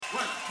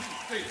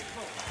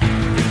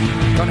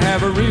Gonna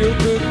have a real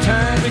good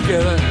time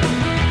together.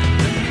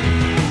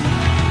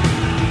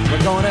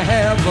 We're gonna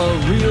have a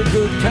real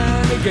good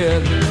time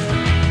together.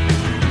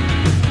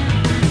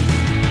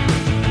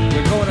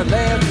 We're gonna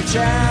laugh and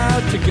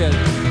shout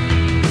together.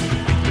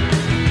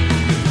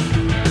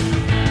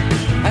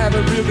 Have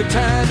a real good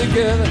time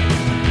together.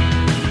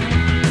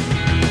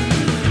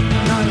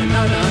 Na na na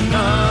na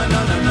na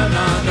na na na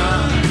na.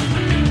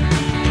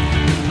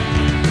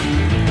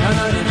 Na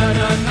na na na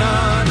na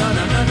na na na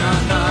na na.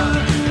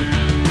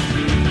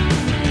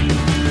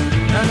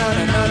 Na na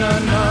na na na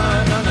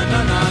na na na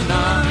na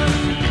na.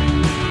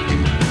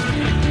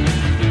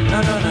 Na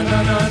na na na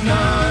na na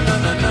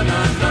na na na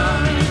na.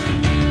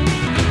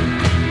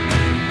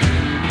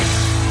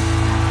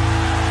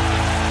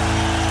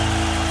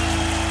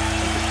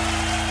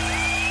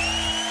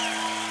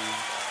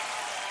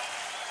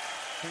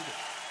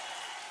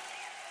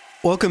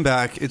 Welcome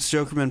back. It's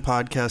Jokerman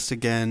Podcast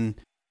again,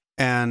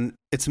 and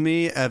it's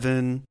me,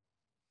 Evan,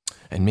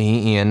 and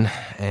me, Ian,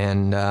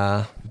 and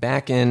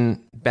back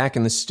in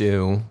the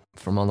stew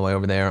from all the way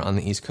over there on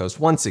the East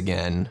Coast once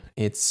again.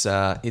 It's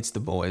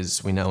the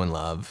boys we know and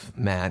love,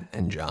 Matt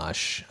and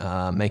Josh,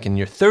 making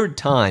your third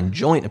time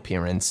joint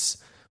appearance.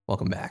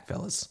 Welcome back,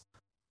 fellas.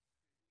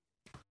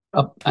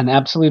 An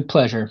absolute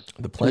pleasure.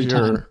 The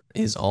pleasure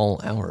is all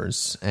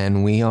ours,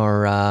 and we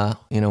are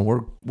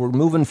we're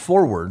moving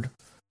forward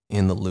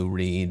in the Lou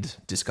Reed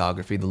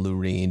discography, the Lou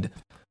Reed,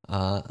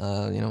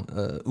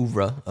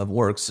 oeuvre of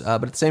works.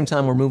 But at the same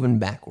time, we're moving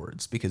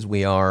backwards because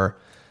we are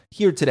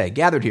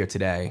gathered here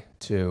today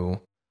to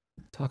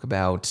talk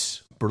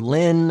about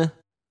Berlin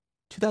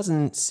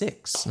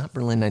 2006, not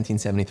Berlin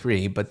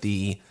 1973, but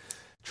the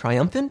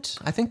triumphant,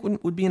 I think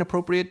would be an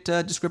appropriate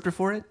descriptor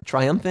for it,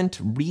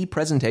 triumphant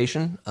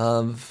representation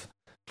of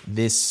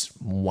this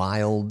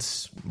wild,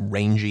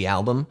 rangy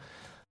album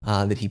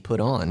that he put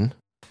on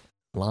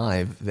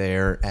live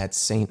there at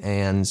St.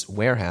 Anne's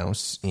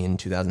Warehouse in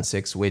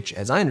 2006, which,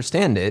 as I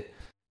understand it,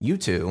 you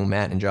two,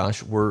 Matt and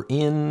Josh, were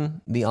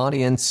in the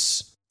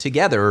audience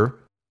together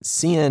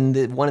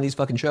seeing one of these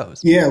fucking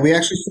shows. Yeah, we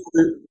actually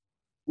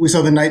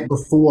saw the night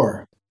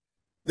before.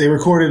 They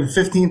recorded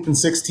 15th and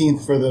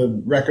 16th for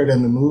the record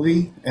and the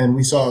movie, and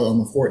we saw it on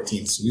the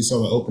 14th. So we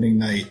saw the opening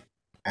night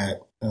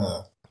at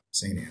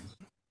St. Anne's.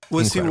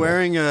 Was he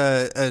wearing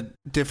a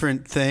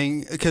different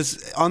thing?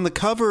 Because on the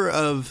cover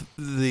of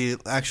the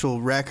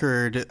actual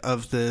record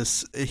of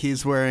this,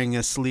 he's wearing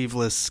a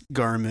sleeveless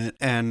garment,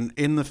 and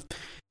in the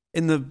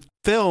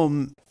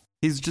film,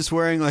 he's just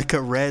wearing like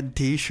a red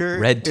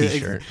T-shirt.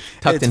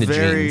 Tucked into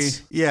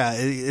jeans. Yeah,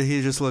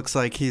 he just looks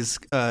like he's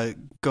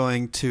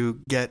going to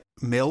get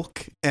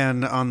milk,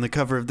 and on the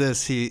cover of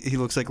this, he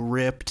looks like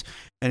ripped,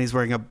 and he's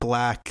wearing a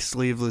black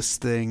sleeveless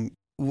thing.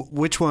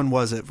 Which one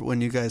was it when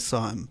you guys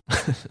saw him?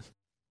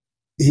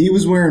 He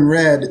was wearing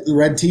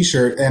red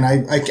T-shirt, and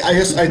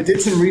I did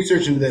some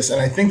research into this,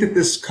 and I think that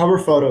this cover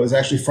photo is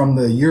actually from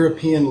the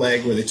European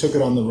leg where they took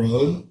it on the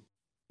road.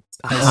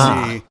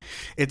 I see.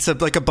 It's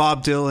like a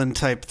Bob Dylan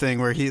type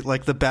thing where he,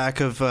 like the back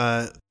of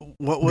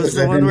what was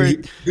the one where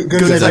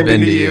Good As I've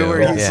Been to You,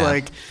 where he's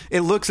like,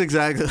 it looks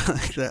exactly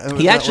like that.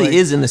 He actually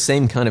is in the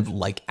same kind of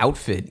like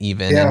outfit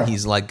even, and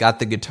he's like got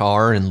the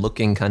guitar and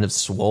looking kind of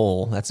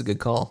swole. That's a good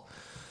call.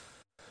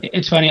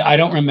 It's funny. I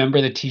don't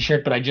remember the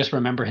T-shirt, but I just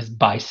remember his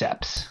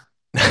biceps.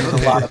 There's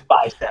a lot of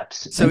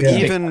biceps. So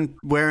even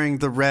wearing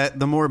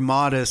the more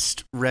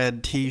modest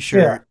red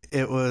T-shirt,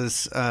 it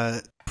was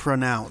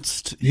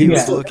pronounced. He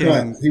was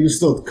looking. He was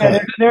still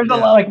cut. There's a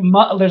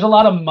lot there's a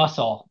lot of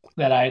muscle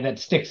that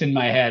sticks in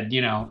my head.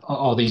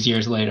 All these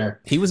years later.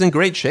 He was in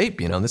great shape.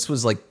 This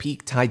was like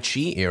peak Tai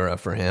Chi era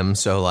for him.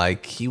 So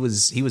like he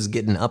was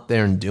getting up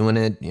there and doing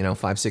it.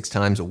 5-6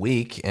 times a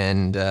week,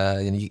 and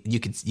you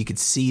could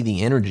see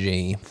the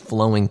energy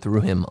flowing through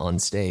him on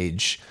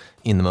stage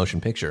in the motion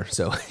picture.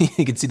 So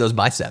you could see those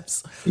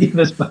biceps.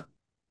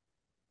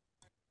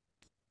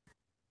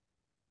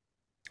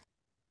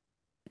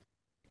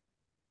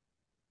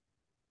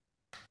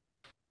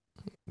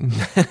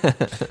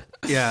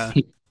 Yeah.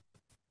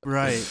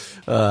 Right.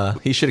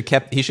 He should have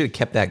kept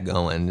that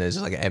going.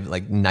 There's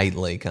like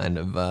nightly kind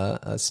of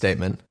a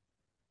statement.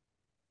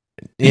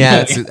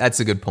 Yeah, that's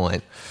a good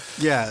point.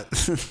 Yeah.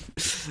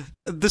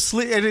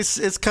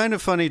 It's kind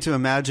of funny to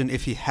imagine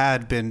if he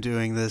had been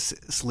doing this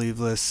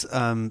sleeveless.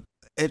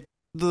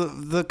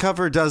 The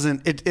cover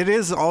doesn't. It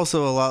is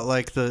also a lot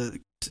like the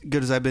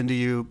Good As I've Been to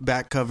You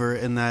back cover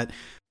in that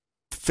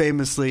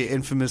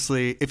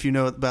infamously, if you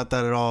know about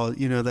that at all,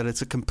 you know that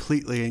it's a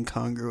completely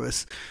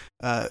incongruous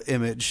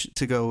image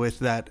to go with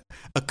that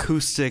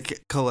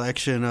acoustic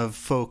collection of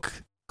folk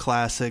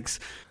classics.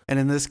 And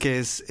in this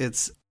case,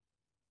 it's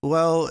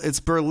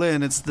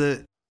Berlin. It's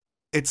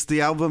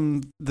the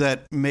album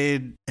that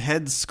made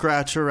heads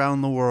scratch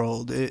around the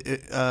world,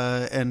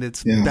 and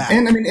it's back.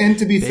 And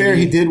to be fair,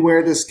 he did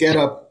wear this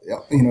getup,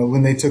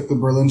 when they took the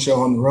Berlin show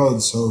on the road.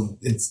 So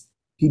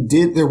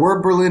there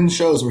were Berlin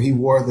shows where he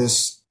wore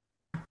this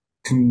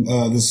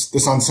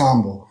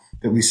ensemble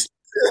that we see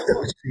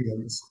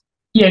on this.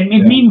 Yeah,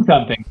 it means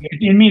something.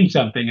 It means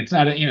something. It's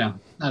not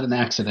not an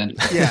accident.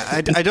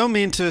 Yeah, I don't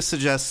mean to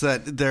suggest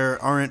that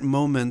there aren't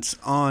moments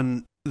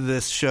on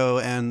this show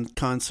and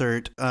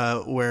concert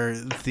where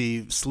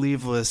the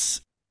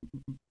sleeveless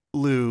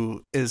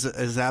Lou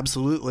is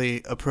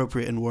absolutely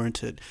appropriate and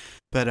warranted,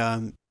 but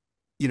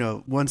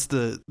once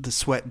the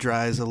sweat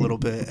dries a little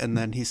bit and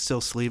then he's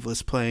still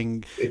sleeveless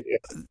playing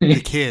the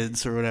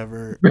kids or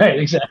whatever. Right,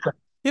 exactly.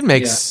 It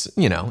makes,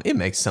 it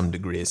makes some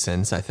degree of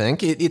sense, I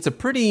think. It's a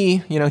pretty,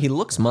 he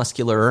looks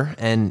muscular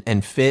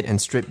and fit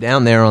and stripped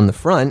down there on the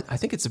front. I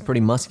think it's a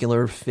pretty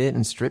muscular, fit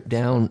and stripped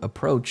down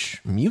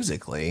approach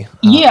musically.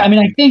 Yeah, I mean,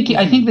 I think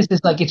this is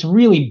like, it's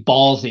really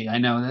ballsy. I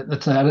know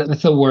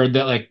that's a word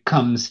that like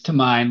comes to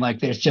mind. Like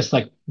there's just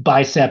like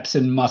biceps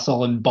and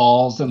muscle and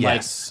balls and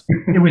Yes.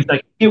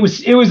 like it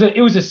was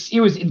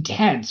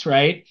intense,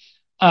 right?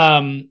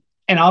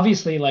 And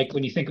obviously, like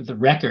when you think of the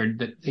record,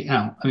 that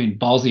I mean,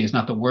 ballsy is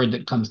not the word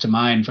that comes to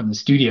mind from the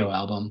studio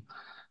album,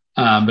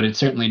 but it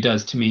certainly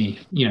does to me,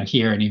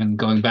 here and even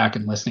going back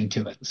and listening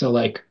to it. So,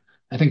 like,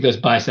 I think those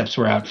biceps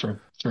were out for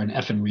an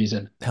effing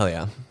reason. Hell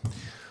yeah.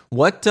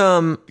 What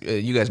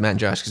you guys, Matt and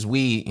Josh, because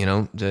we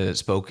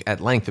spoke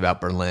at length about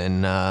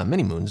Berlin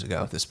many moons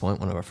ago. At this point,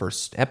 one of our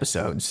first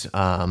episodes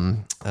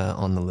on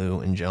the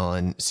Lou and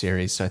John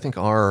series. So I think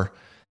our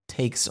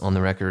takes on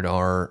the record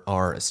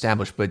are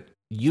established, but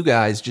you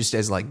guys, just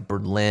as like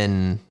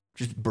Berlin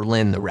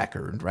the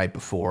record right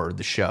before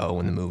the show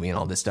and the movie and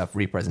all this stuff,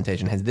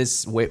 representation,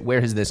 where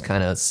has this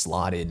kind of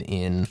slotted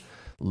in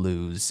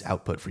Lou's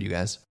output for you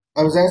guys?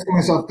 I was asking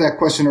myself that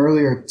question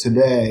earlier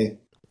today,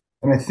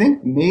 and I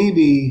think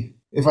maybe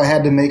if I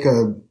had to make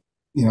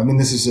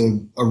this is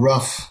a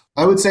rough,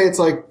 I would say it's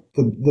like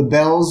the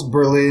Bells,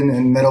 Berlin,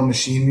 and Metal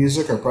Machine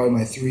Music are probably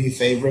my three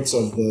favorites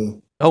of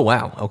the. Oh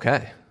wow!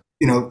 Okay.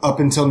 Up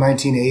until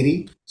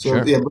 1980. So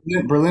sure. Yeah,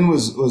 Berlin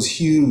was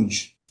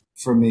huge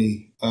for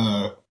me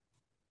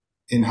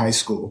in high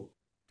school.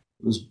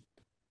 It was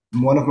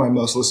one of my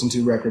most listened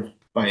to records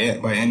by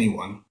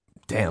anyone.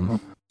 Damn.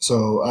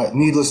 So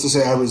needless to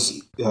say, I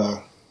was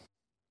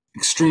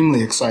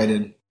extremely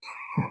excited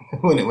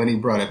when he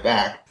brought it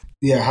back.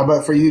 Yeah. How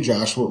about for you,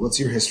 Josh? What's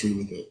your history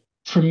with it?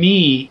 For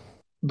me,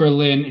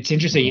 Berlin, it's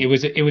interesting. It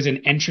was an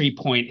entry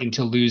point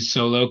into Lou's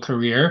solo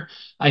career.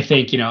 I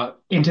think,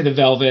 Into the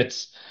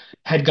Velvets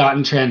had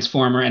gotten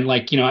Transformer, and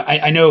like,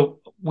 I know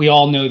we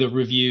all know the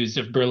reviews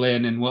of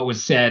Berlin and what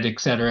was said,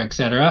 et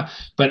cetera,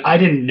 but I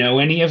didn't know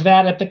any of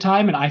that at the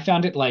time, and I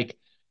found it like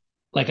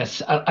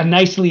a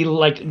nicely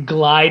like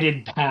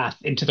glided path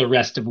into the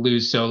rest of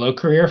Lou's solo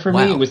career for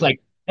me. It was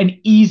like an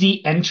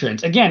easy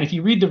entrance. Again, if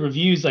you read the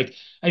reviews, like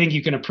I think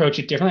you can approach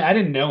it differently. I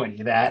didn't know any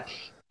of that.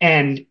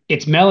 And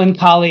it's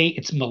melancholy,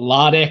 it's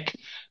melodic,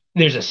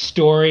 there's a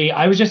story.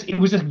 It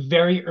was a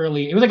very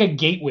early, it was like a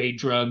gateway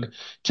drug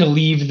to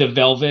leave the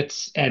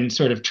Velvets and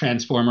sort of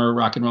Transformer,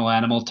 Rock and Roll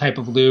Animal type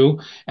of Lou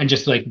and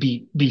just like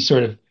be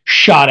sort of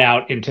shot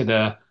out into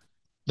the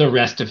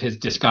rest of his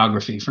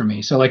discography for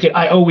me. So like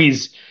I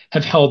always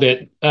have held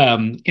it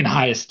in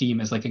high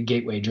esteem as like a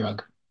gateway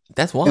drug.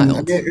 That's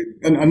wild.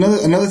 And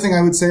another thing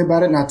I would say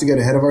about it, not to get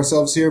ahead of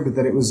ourselves here, but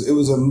that I was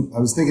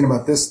thinking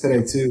about this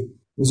today too.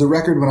 It was a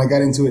record when I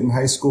got into it in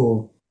high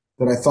school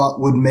that I thought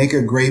would make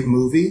a great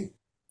movie.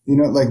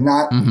 Like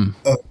not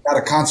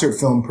a concert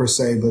film per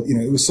se, but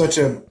it was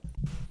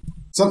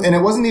and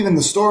it wasn't even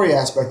the story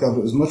aspect of it.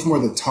 It was much more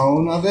the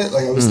tone of it.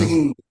 Like I was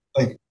thinking,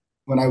 like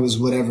when I was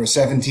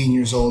 17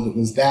 years old, it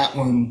was that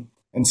one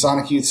and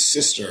Sonic Youth's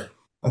Sister.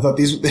 I thought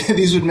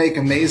these would make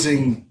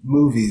amazing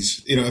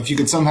movies. If you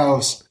could somehow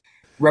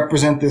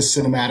represent this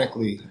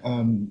cinematically,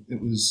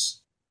 it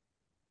was.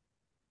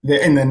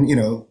 And then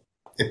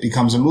it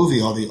becomes a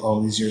movie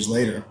all these years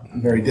later.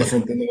 Very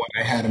different than the one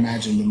I had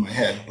imagined in my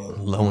head. But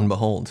lo and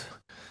behold,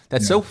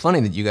 that's so funny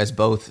that you guys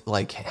both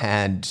like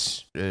had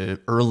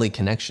early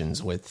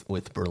connections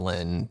with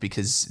Berlin,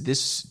 because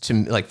this,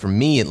 for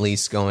me at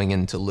least, going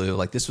into Lou,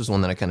 like this was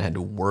one that I kind of had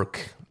to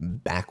work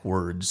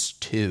backwards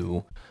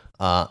to,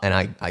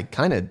 and I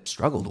kind of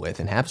struggled with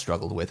and have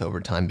struggled with over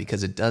time,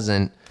 because it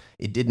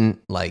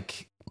didn't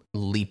like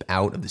leap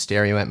out of the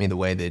stereo at me the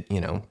way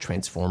that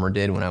Transformer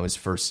did when I was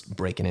first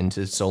breaking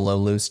into solo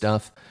Lou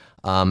stuff,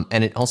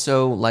 and it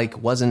also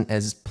like wasn't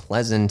as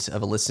pleasant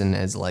of a listen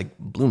as like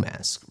Blue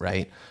Mask,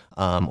 right?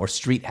 Or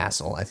Street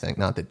Hassle. I think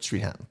not that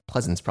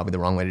pleasant's probably the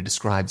wrong way to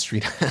describe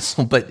Street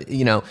Hassle, but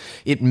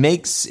it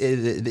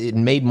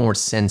made more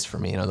sense for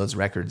me. Those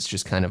records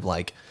just kind of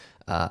like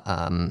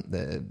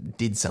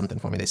did something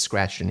for me. They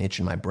scratched an itch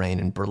in my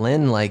brain. And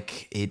Berlin,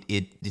 like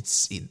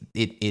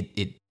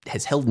it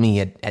has held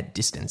me at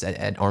distance,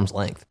 at arm's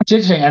length. It's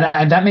interesting,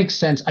 and that makes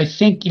sense. I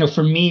think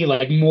for me,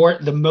 like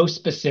the most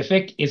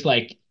specific is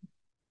like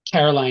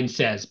Caroline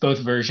Says, both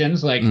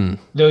versions, like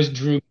those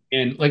drew me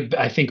in. Like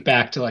I think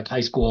back to like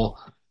high school,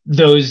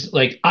 those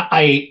like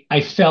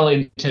I fell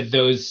into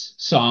those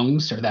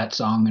songs, or that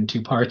song in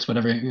two parts,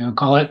 whatever you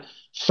call it,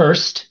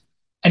 first,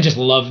 and just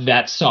loved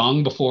that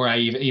song before I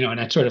even and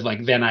that's sort of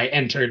like then I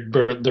entered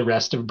the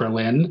rest of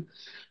Berlin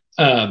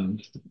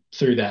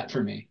through that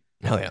for me.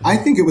 Hell yeah. I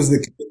think it was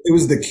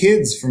the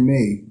kids for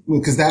me,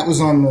 because that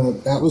was on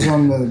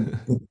the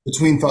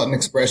Between Thought and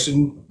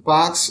Expression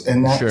box,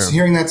 and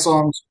hearing that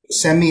song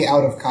send me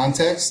out of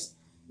context.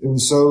 It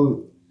was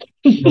so,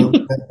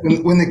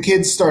 when the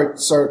kids start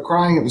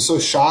crying, it was so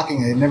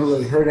shocking. I had never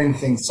really heard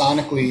anything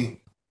sonically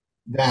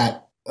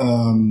that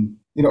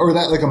or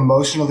that like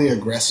emotionally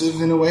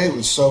aggressive in a way. It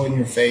was so in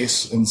your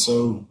face and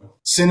so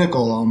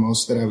cynical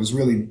almost that I was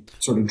really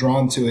sort of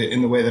drawn to it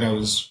in the way that I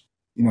was,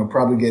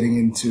 probably getting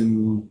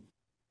into,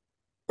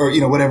 or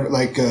whatever,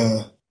 like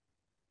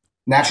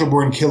Natural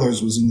Born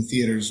Killers was in the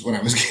theaters when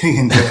I was getting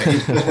into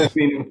it. I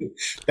mean,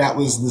 that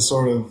was the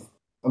sort of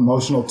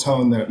emotional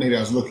tone that maybe I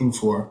was looking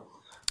for.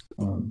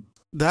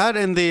 That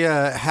and the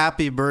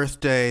happy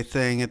birthday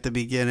thing at the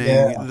beginning.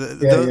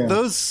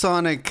 Those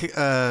sonic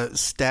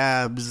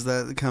stabs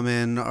that come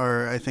in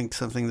are, I think,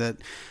 something that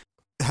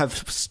have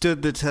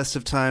stood the test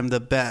of time the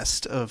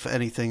best of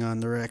anything on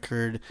the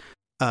record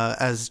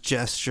as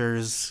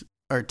gestures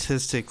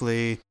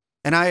artistically.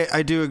 And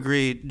I do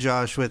agree,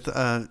 Josh, with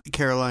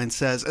Caroline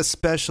Says,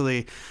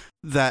 especially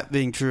that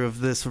being true of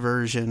this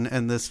version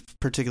and this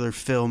particular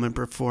film and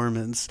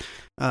performance.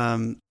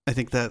 I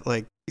think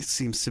that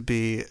seems to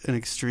be an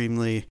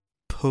extremely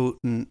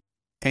potent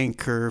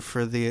anchor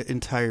for the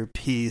entire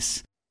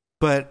piece.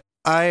 But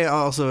I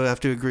also have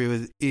to agree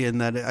with Ian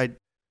that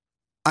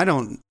I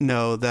don't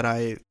know that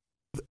I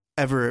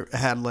ever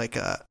had like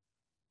a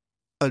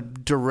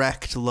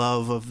direct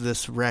love of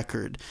this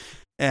record,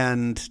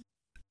 and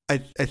I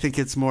think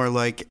it's more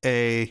like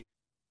an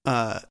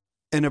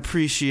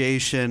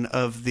appreciation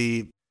of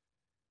the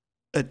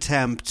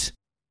attempt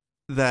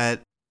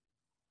that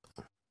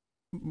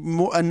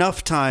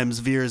enough times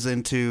veers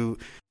into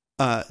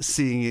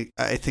seeing,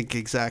 I think,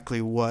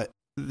 exactly what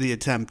the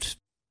attempt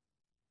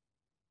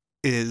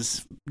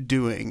is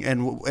doing,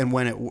 and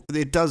when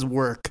it does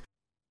work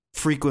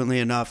frequently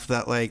enough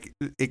that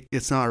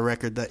it's not a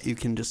record that you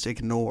can just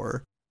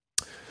ignore.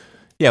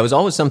 Yeah, it was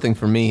always something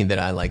for me that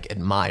I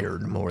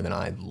admired more than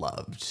I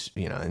loved,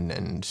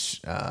 and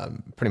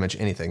pretty much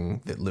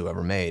anything that Lou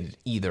ever made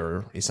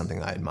either is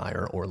something I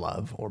admire or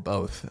love or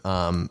both.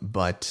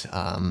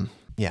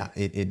 Yeah,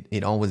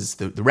 it always,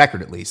 the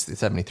record, at least the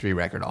 73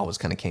 record, always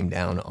kind of came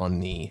down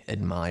on the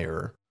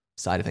admire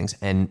side of things.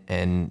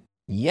 And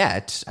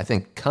yet, I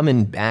think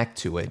coming back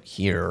to it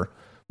here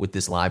with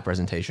this live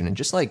presentation and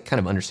just kind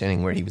of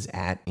understanding where he was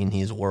at in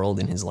his world,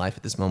 in his life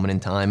at this moment in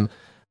time,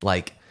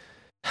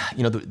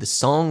 the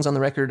songs on the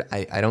record,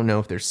 I don't know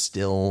if they're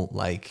still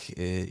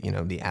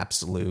the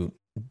absolute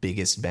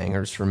biggest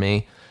bangers for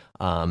me.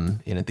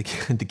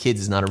 The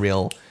Kids is not a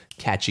real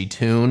catchy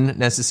tune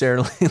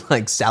necessarily,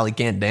 like Sally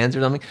Can't Dance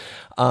or something.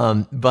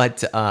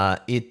 But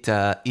it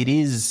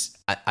is,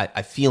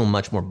 I feel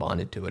much more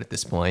bonded to it at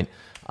this point,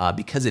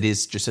 because it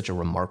is just such a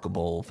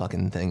remarkable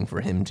fucking thing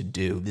for him to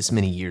do this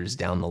many years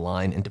down the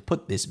line, and to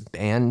put this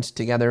band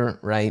together,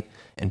 right?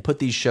 And put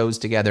these shows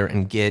together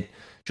and get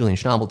Julian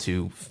Schnabel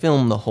to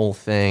film the whole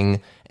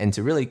thing and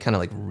to really kind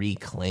of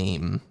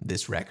reclaim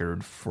this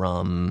record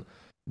from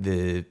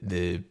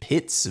the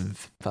pits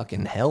of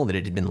fucking hell that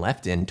it had been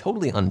left in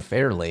totally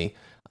unfairly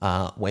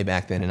way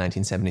back then in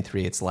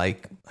 1973. It's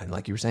like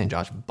you were saying,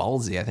 Josh,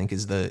 ballsy, I think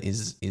is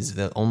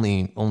the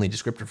only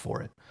descriptor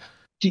for it.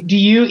 Do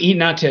you,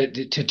 not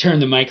to turn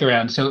the mic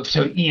around, so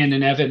Ian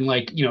and Evan,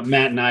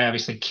 Matt and I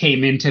obviously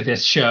came into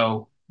this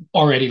show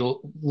already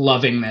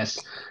loving this.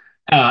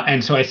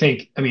 And so I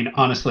think,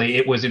 honestly,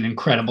 it was an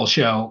incredible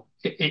show.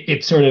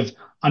 It sort of,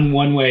 on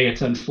one way,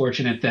 it's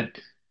unfortunate that,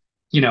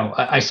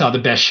 I saw the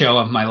best show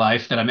of my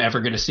life that I'm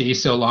ever going to see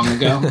so long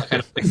ago. I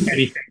don't think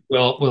anything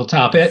will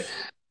top it.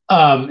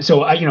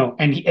 So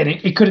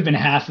it could have been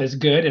half as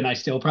good, and I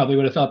still probably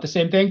would have thought the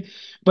same thing.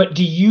 But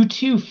do you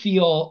two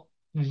feel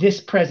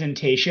this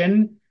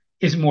presentation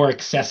is more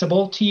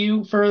accessible to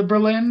you for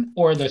Berlin,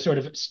 or the sort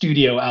of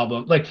studio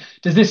album?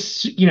 Does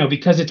this,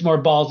 because it's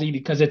more ballsy,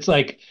 because it's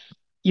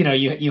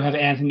you have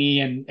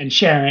Anthony and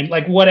Sharon,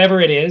 whatever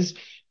it is,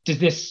 do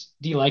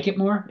you like it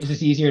more? Is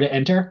this easier to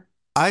enter?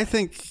 I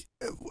think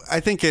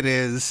it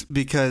is,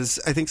 because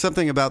I think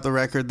something about the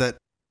record that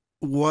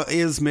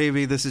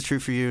maybe this is true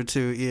for you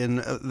too, Ian,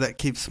 that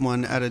keeps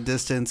one at a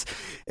distance,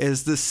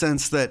 is the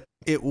sense that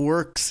it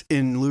works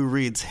in Lou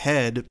Reed's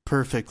head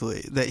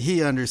perfectly, that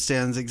he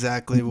understands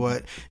exactly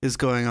what is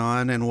going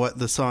on and what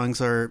the songs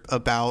are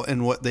about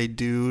and what they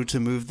do to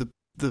move the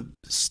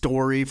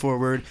story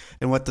forward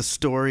and what the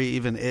story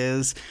even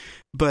is.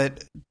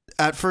 But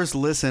at first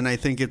listen, I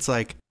think it's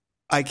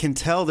I can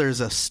tell there's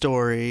a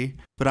story,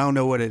 but I don't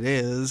know what it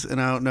is, and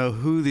I don't know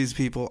who these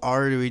people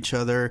are to each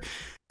other.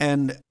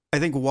 And I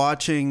think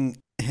watching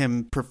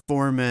him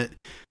perform it,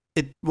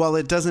 while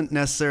it doesn't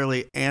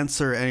necessarily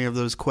answer any of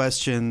those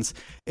questions,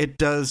 it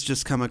does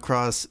just come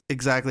across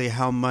exactly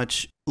how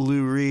much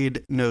Lou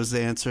Reed knows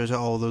the answer to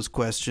all those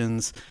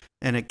questions,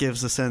 and it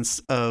gives a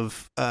sense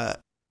of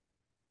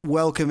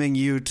welcoming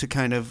you to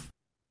kind of,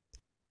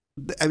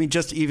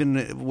 just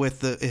even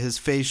with his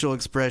facial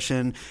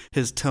expression,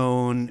 his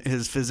tone,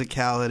 his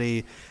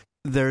physicality,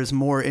 there's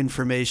more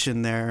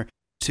information there.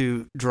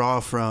 to draw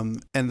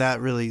from, and that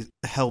really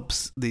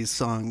helps these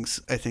songs,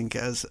 I think,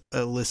 as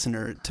a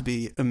listener, to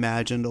be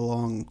imagined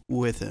along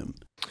with him.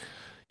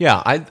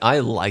 Yeah, I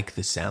like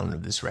the sound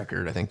of this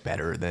record. I think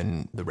better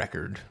than the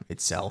record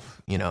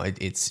itself. You know,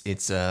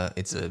 it's a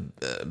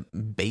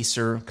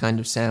baser kind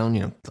of sound.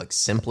 You know, like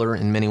simpler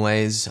in many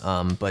ways,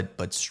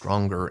 but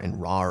stronger and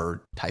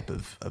rawer type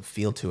of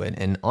feel to it.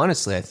 And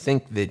honestly, I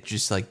think that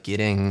just like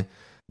getting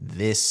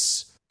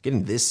this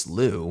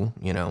Lou,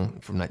 you know,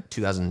 from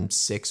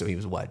 2006, so he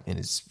was what, in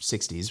his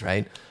 60s,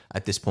 right?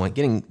 At this point,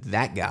 getting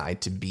that guy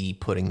to be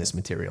putting this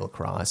material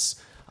across,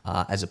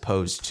 as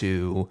opposed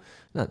to,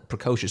 not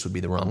precocious would be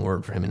the wrong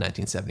word for him in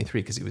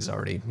 1973 because he was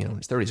already, you know, in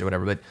his 30s or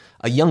whatever, but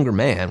a younger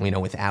man, you know,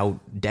 without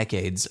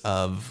decades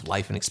of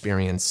life and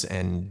experience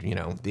and, you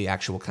know, the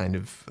actual kind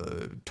of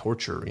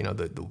torture, you know,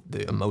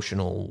 the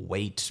emotional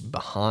weight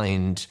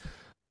behind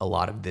a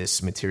lot of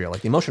this material,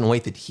 like the emotional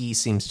weight that he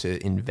seems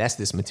to invest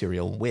this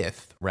material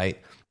with, right?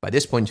 By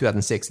this point in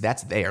 2006,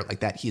 that's there,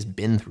 like that, he's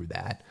been through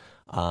that.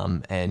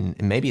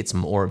 And maybe it's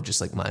more of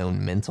just like my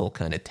own mental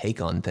kind of take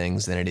on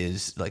things than it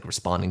is like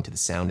responding to the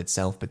sound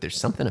itself. But there's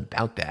something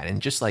about that. And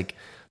just like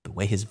the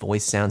way his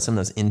voice sounds, some of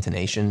those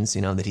intonations,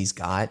 you know, that he's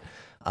got.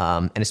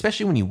 And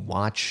especially when you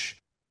watch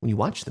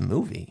the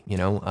movie, you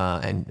know,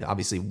 and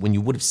obviously when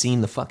you would have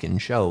seen the fucking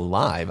show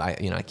live, I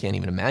can't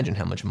even imagine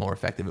how much more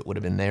effective it would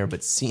have been there.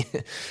 But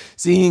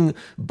seeing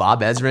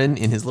Bob Ezrin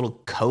in his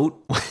little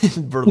coat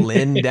with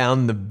Berlin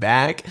down the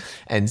back,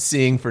 and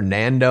seeing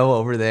Fernando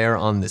over there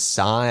on the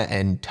side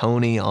and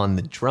Tony on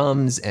the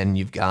drums, and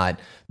you've got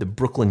the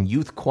Brooklyn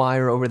Youth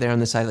Choir over there on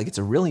the side, like it's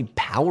a really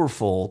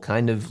powerful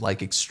kind of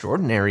like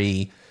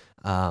extraordinary,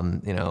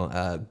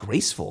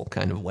 graceful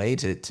kind of way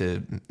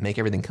to make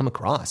everything come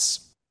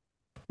across.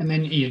 And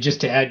then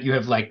just to add, you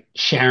have like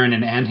Sharon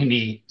and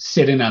Anthony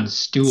sitting on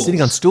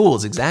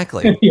stools.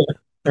 Exactly. Yeah.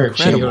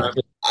 Incredible.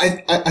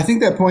 I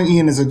think that point,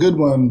 Ian, is a good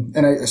one.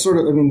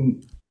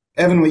 And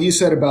Evan, what you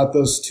said about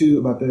those two,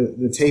 about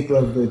the tape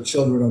of the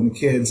children on the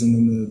kids and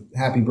then the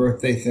happy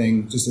birthday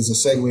thing, just as a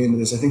segue into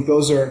this, I think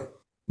those are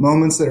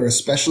moments that are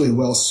especially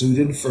well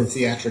suited for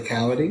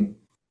theatricality,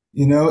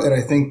 you know? And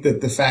I think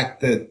that the fact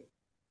that,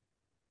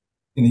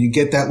 you know, you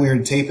get that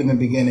weird tape in the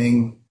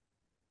beginning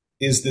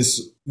is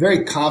this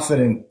very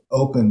confident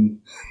open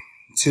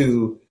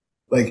to,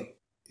 like,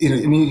 you know,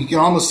 I mean, you can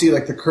almost see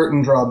like the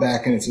curtain draw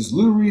back and it says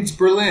Lou Reed's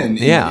Berlin.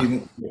 Yeah.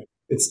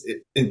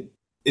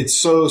 It's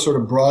so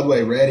sort of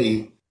Broadway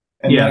ready.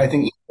 And then I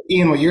think,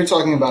 Ian, what you're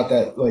talking about,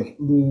 that like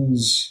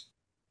Lou's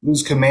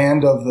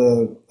command of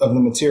the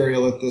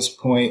material at this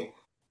point,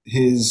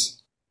 he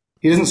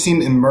doesn't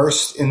seem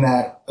immersed in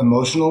that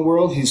emotional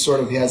world. He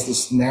has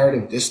this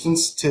narrative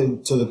distance to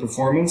the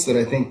performance that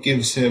I think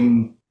gives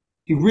him,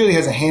 he really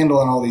has a handle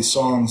on all these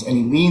songs, and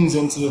he leans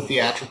into the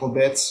theatrical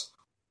bits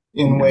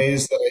in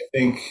ways that I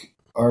think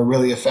are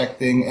really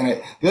affecting.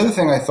 And the other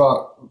thing I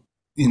thought,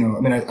 you know,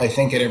 I mean, I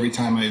think it every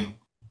time I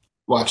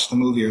watch the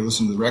movie or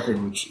listen to the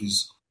record, which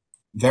is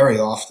very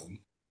often.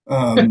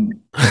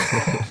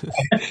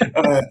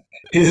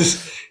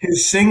 His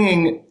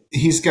singing,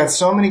 he's got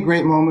so many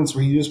great moments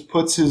where he just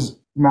puts his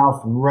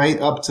mouth right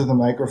up to the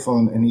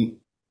microphone and he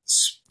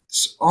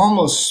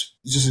almost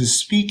just is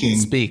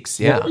speaks,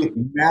 yeah,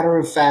 matter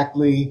of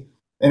factly.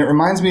 And it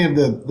reminds me of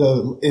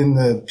the in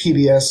the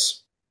PBS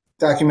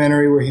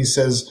documentary where he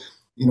says,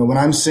 you know, when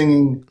I'm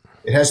singing,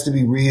 it has to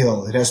be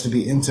real, it has to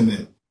be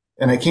intimate.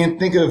 And I can't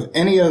think of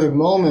any other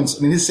moments.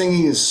 I mean, his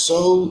singing is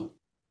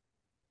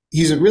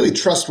he's a really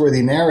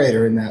trustworthy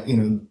narrator in that, you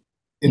know,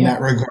 in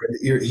that regard.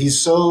 He's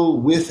so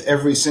with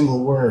every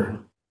single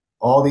word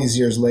all these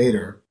years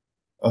later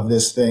of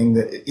this thing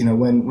that, you know,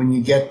 when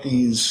you get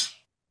these,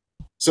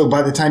 so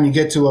by the time you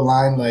get to a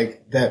line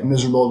like that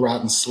miserable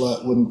rotten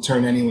slut wouldn't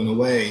turn anyone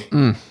away,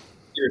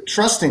 you're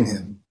trusting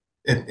him.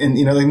 And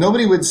you know, like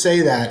nobody would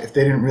say that if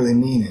they didn't really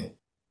mean it.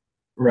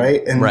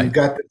 Right. And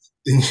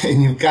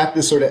you've got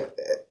this sort of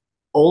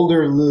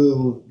older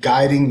Lou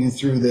guiding you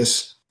through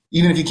this,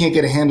 even if you can't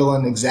get a handle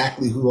on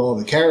exactly who all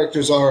the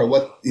characters are or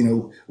what, you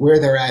know, where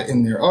they're at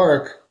in their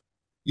arc,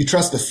 you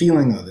trust the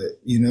feeling of it,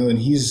 you know, and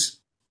he's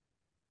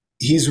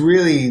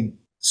really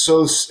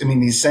so, I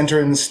mean, he's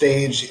center in the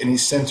stage and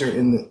he's center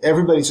in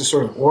everybody's just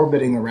sort of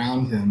orbiting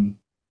around him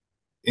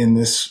in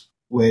this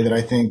way that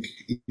I think,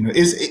 you know,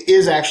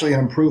 is actually an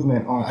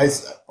improvement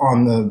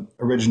on the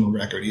original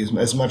record.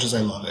 As much as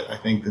I love it, I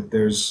think that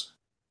there's,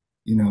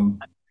 you know,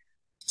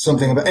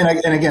 something about,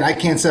 and again, I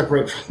can't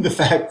separate from the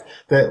fact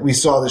that we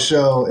saw the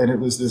show and it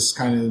was this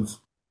kind of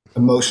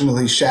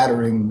emotionally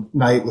shattering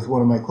night with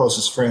one of my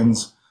closest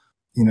friends.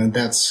 You know,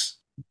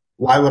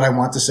 why would I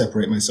want to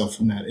separate myself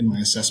from that in my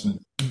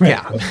assessment?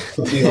 Yeah.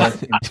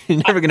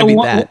 You're never going to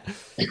beat that.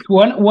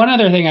 One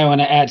other thing I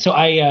want to add. So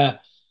I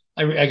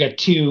got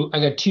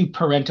two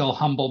parental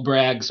humble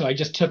brags. So I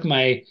just took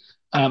my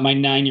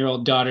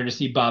 9-year-old daughter to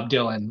see Bob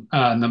Dylan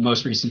on the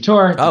most recent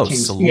tour. Oh,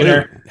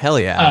 salute. Hell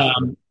yeah.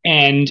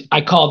 and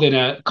I called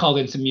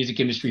in some music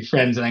industry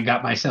friends, and I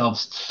got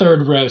myself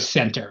third row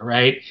center,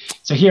 right?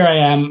 So here I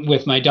am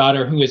with my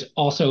daughter, who is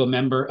also a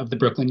member of the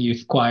Brooklyn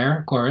Youth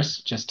Choir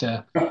chorus.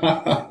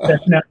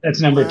 That's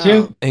number Wow.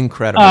 two.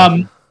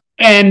 Incredible.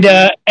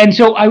 And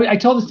so I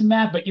told this to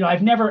Matt, but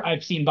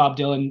I've seen Bob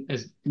Dylan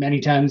as many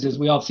times as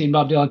we all have seen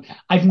Bob Dylan.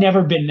 I've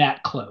never been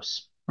that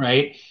close,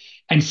 right?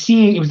 And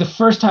seeing it was the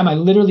first time I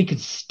literally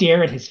could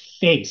stare at his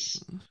face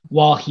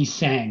while he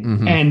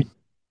sang, and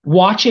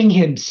watching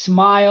him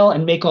smile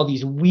and make all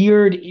these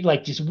weird,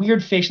 like just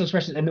weird facial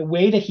expressions, and the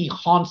way that he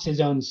haunts his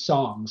own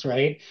songs,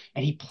 right?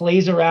 And he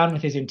plays around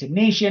with his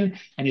intonation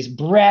and his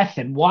breath,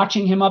 and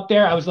watching him up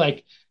there, I was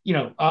like,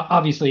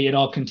 obviously it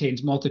all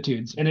contains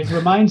multitudes, and it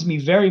reminds me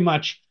very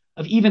much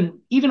of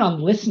even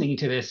on listening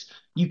to this,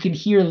 you can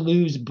hear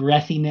Lou's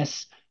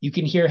breathiness. You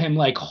can hear him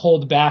like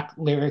hold back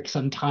lyrics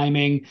on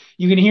timing.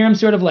 You can hear him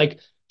sort of like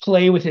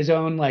play with his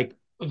own like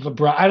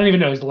I don't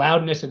even know, his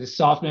loudness and his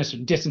softness or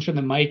distance from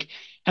the mic.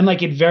 And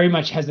like it very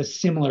much has a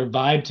similar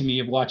vibe to me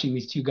of watching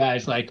these two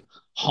guys like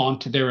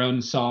haunt their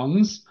own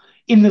songs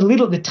in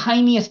the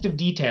tiniest of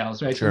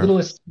details, right? Sure. The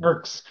littlest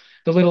smirks,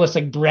 the littlest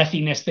like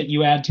breathiness that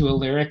you add to a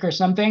lyric or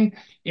something.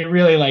 It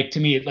really like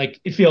to me,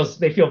 they feel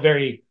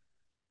very,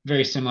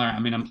 very similar. I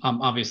mean,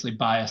 I'm obviously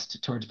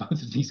biased towards both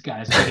of these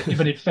guys,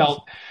 but it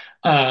felt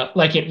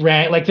like it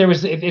ran like there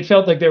was it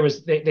felt like there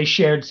was they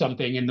shared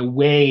something in the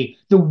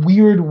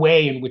weird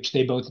way in which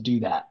they both do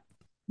that.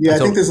 Yeah, I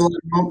think there's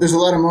a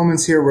lot of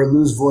moments here where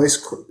Lou's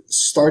voice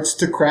starts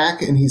to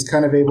crack, and he's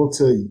kind of able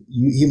to.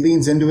 He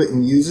leans into it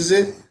and uses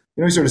it.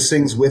 He sort of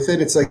sings with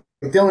it. It's like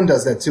Dylan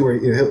does that too, where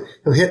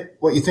he'll hit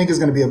what you think is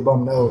going to be a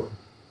bum note,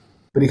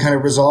 but he kind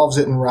of resolves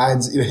it and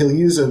rides. He'll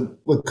use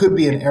what could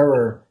be an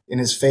error in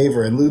his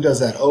favor, and Lou does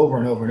that over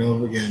and over and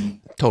over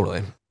again.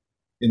 Totally.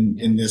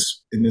 In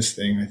this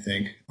thing, I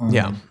think.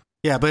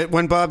 Yeah, but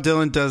when Bob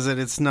Dylan does it,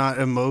 it's not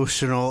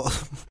emotional.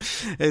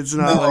 It's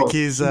not like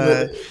he's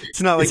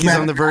it's not like he's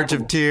on the verge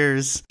of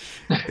tears.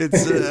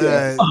 It's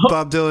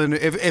Bob Dylan.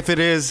 If it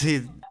is,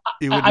 he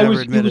would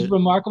never admit it. It was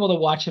remarkable to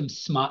watch him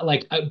smile.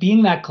 Like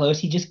being that close,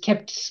 he just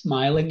kept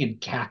smiling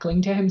and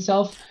cackling to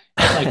himself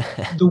at like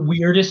the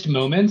weirdest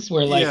moments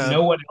where like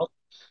no one else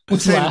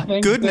was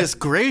laughing. Goodness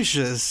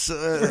gracious!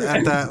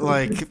 At that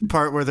like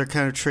part where they're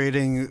kind of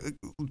trading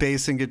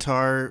bass and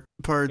guitar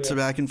parts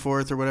back and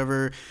forth or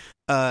whatever.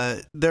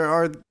 There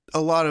are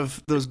a lot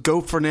of those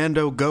 "Go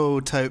Fernando, go"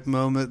 type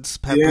moments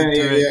peppered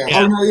through it.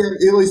 Oh no,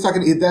 yeah. He's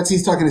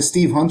talking to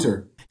Steve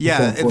Hunter.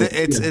 Yeah, I'm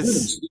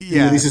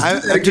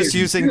just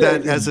using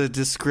that as a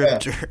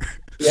descriptor.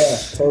 Yeah,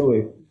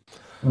 totally.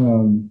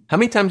 How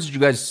many times did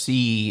you guys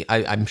see?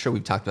 I'm sure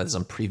we've talked about this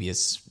on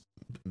previous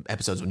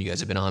episodes when you guys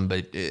have been on,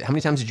 but how many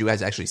times did you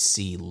guys actually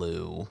see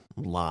Lou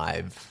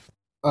live?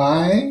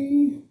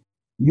 You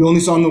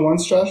only saw him the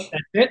once, Josh?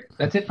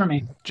 That's it for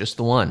me. Just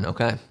the one.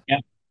 Okay. Yeah.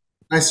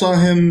 I saw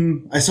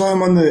him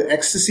on the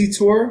Ecstasy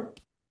tour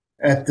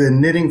at the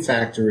Knitting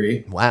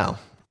Factory. Wow.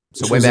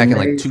 So way back in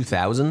like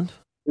 2000? It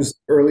was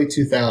early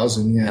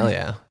 2000, yeah. Hell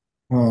yeah.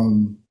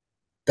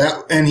 This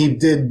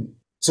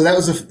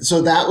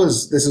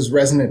is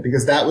resonant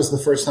because that was the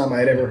first time I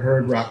had ever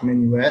heard Rock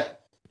Minuet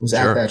was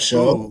at that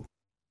show.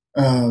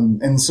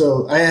 And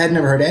so I had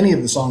never heard any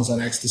of the songs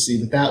on Ecstasy,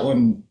 but that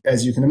one,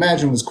 as you can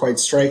imagine, was quite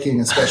striking,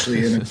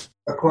 especially in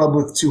a club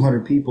with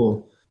 200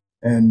 people.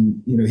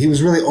 And, he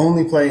was really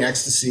only playing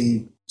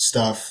Ecstasy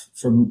stuff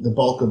from the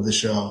bulk of the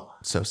show.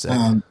 So sick.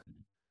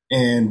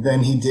 And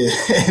then he did,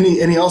 and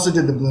he also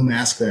did the Blue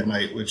Mask that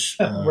night, which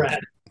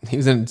he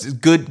was in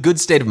a good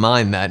state of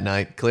mind that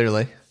night.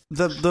 Clearly,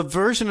 the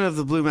version of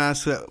the Blue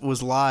Mask that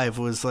was live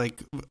was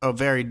like a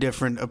very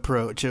different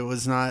approach. It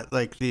was not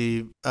like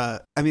it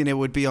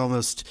would be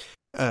almost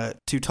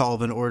too tall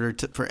of an order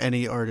for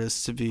any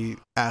artist to be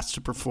asked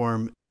to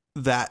perform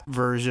that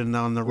version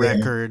on the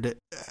record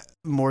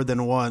more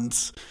than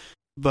once.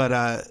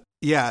 But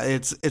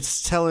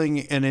it's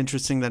telling and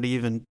interesting that he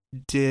even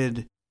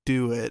did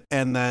do it,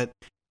 and that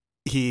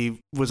he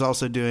was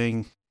also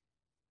doing.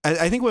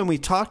 I think when we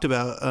talked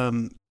about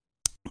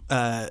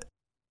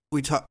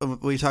we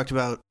talked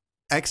about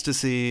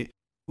Ecstasy,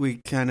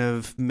 we kind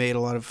of made a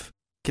lot of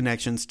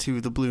connections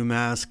to the Blue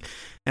Mask,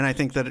 and I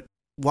think that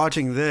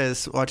watching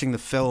the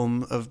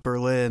film of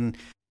Berlin,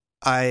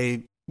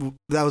 that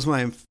was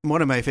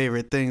one of my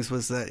favorite things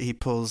was that he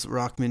pulls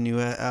Rock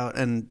Minuet out,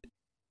 and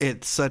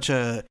it's such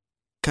a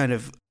kind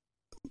of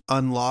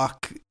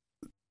unlock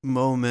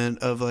moment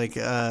of like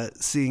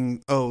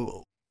seeing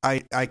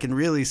I can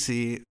really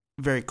see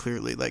very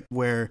clearly like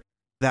where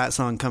that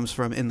song comes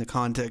from in the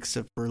context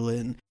of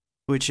Berlin,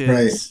 which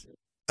is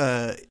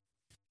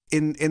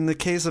in the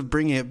case of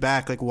bringing it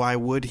back, like why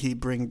would he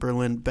bring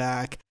Berlin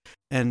back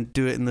and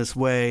do it in this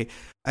way?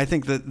 I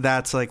think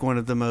that's like one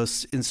of the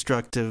most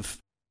instructive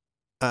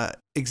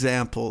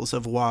examples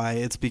of why.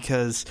 It's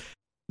because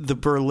the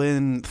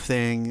Berlin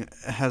thing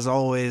has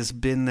always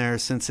been there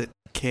since it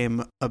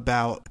came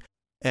about,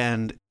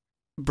 and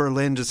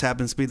Berlin just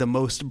happens to be the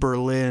most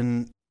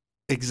Berlin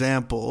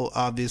example,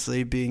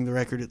 obviously being the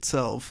record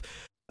itself.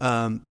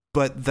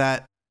 But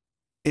that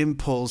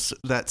impulse,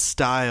 that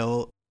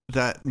style,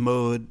 that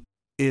mode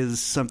is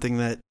something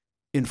that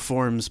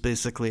informs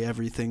basically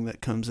everything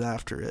that comes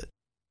after it.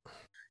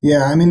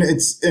 Yeah, I mean,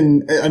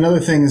 and another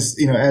thing is,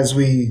 as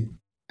we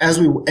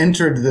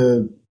entered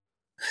the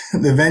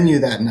venue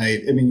that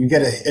night, I mean, you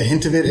get a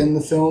hint of it in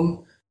the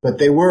film, but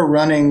they were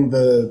running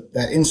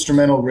that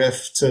instrumental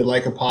riff to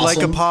Like a Possum.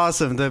 Like a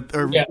Possum,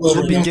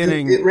 the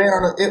beginning. It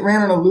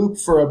ran on a loop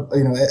for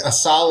a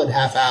solid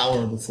half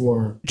hour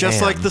before.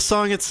 Just like the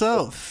song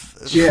itself.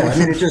 Yeah, I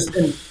mean, it just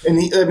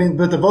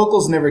but the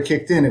vocals never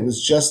kicked in. It was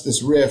just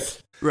this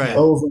riff, right,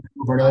 over and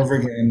over and over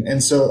again.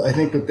 And so I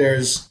think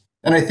that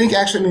and I think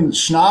actually,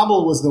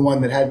 Schnabel was the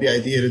one that had the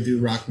idea to do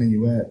Rock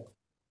Minuet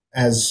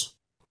as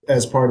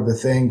part of the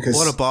thing.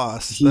 What a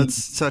boss! That's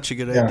such a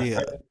good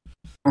idea.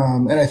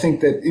 And I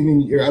think that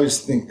I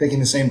was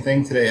thinking the same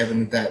thing today,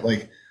 Evan. That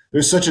like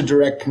there's such a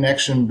direct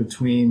connection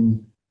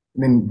between.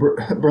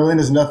 Berlin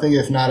is nothing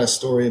if not a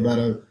story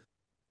about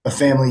a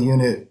family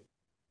unit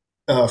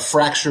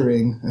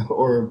fracturing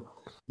or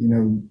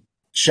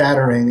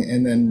shattering,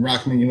 and then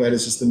Rock Minuet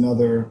is just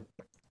another.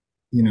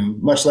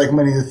 Much like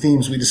many of the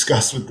themes we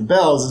discussed with the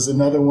Bells, is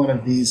another one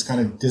of these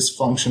kind of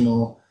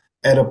dysfunctional,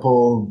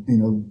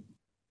 Oedipal,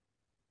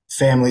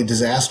 family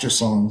disaster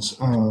songs.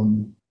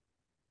 And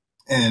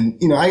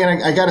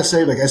I got to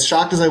say, like, as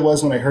shocked as I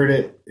was when I heard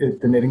it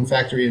at the Knitting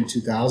Factory in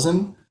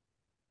 2000,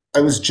 I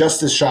was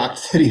just as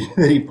shocked that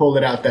he pulled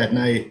it out that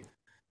night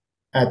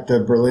at the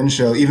Berlin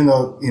show, even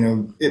though,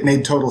 it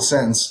made total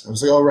sense. I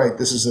was like, oh, right,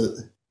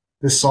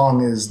 this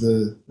song is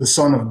the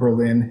son of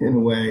Berlin in a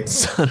way.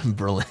 Son of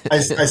Berlin.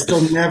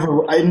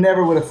 I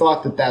never would have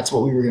thought that that's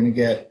what we were going to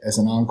get as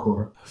an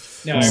encore.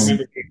 No, I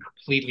remember being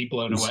completely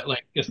blown away,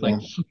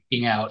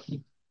 freaking out.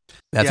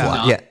 That's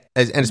why, yeah,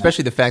 and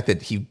especially the fact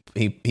that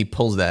he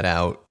pulls that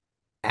out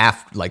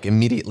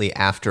immediately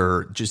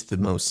after just the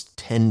most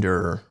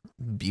tender,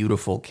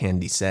 beautiful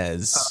Candy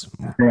Says,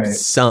 right.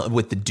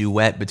 With the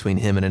duet between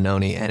him and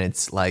Anoni, and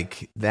it's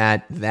like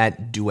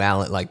that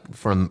duality, like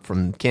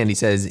from Candy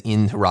Says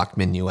into Rock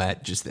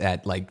Minuet, just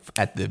at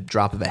at the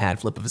drop of a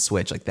hat, flip of a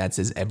switch, like that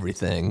says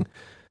everything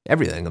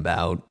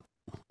about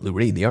Lou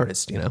Reed, the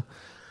artist,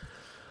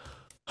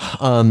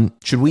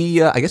 Should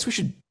we? I guess we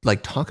should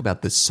talk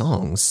about the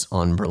songs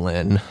on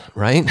Berlin,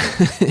 right?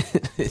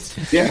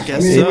 Yeah, I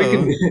guess so.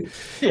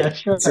 Yeah,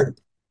 sure.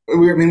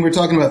 We're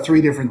talking about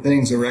three different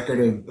things: a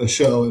record, a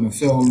show, and a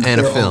film. And They're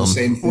a film. all the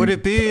same thing. Would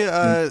it be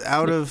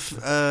out of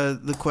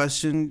the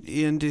question,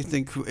 Ian? Do you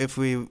think if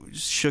we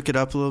shook it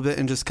up a little bit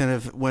and just kind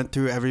of went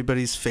through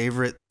everybody's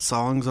favorite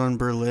songs on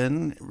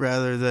Berlin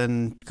rather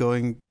than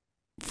going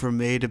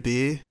from A to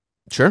B?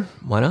 Sure,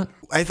 why not?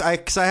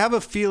 Because I have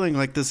a feeling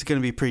like this is going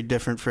to be pretty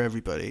different for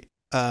everybody.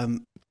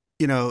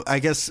 I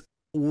guess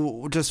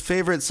just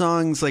favorite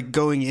songs like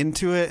going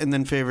into it, and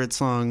then favorite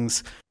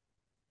songs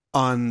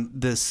on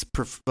this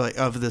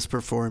of this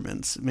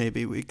performance.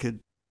 Maybe we could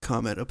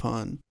comment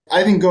upon.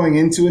 I think going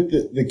into it,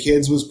 the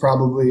Kids was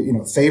probably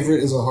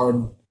favorite is a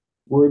hard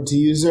word to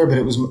use there, but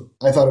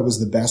I thought it was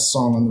the best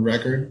song on the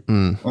record.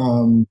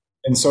 And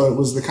so it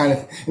was the kind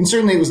of, and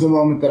certainly it was the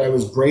moment that I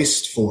was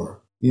braced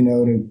for.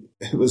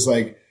 It was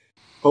like,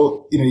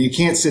 oh, you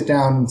can't sit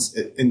down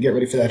and get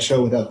ready for that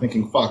show without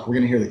thinking, fuck, we're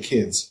going to hear the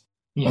Kids.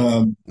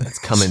 That's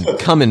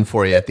coming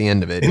for you at the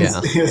end of it.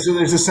 Yeah. So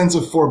there's a sense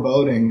of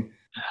foreboding.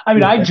 I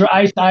mean, I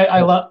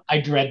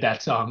dread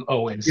that song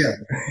always. Yeah.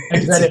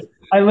 I dread it.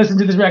 I listened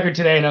to this record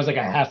today and I was like,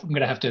 I'm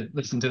going to have to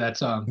listen to that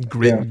song.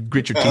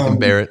 Grit your teeth and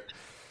bear it.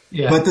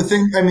 Yeah. But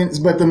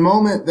the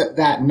moment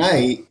that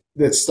night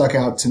that stuck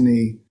out to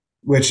me,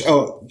 which,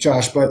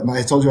 Josh, but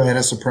I told you I had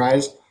a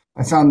surprise.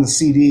 I found the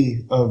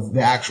CD of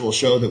the actual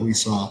show that we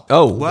saw.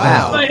 Oh,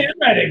 wow. My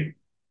handwriting.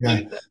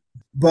 Yeah.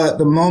 But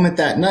the moment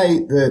that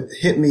night that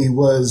hit me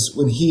was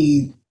when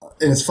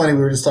and it's funny, we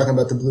were just talking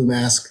about the Blue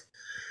Mask.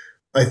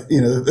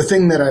 The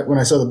thing that when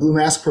I saw the Blue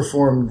Mask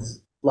performed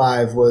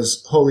live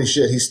was, holy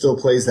shit, he still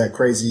plays that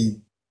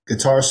crazy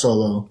guitar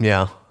solo.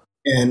 Yeah.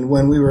 And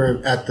when we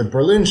were at the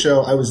Berlin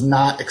show, I was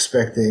not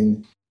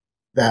expecting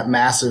that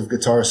massive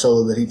guitar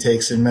solo that he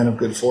takes in Men of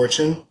Good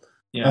Fortune.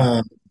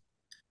 Yeah.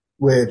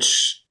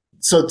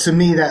 So to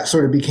me, that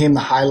sort of became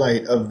the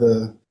highlight of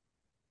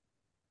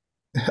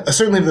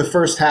certainly the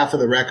first half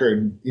of the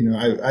record.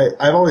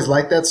 I've always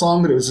liked that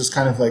song, but it was just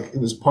kind of like, it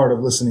was part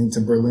of listening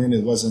to Berlin.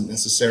 It wasn't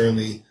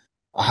necessarily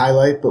a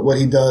highlight, but what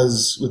he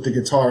does with the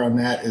guitar on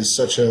that is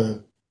such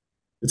a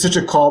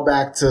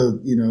callback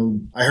to,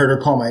 I Heard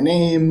Her Call My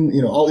Name,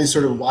 all these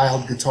sort of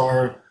wild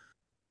guitar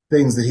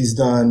things that he's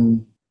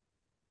done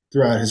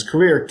throughout his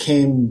career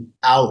came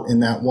out in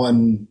that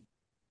one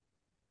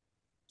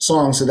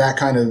song. So that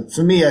kind of,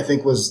 for me, I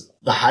think was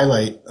the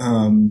highlight.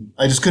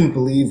 I just couldn't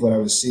believe what I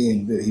was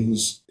seeing, that he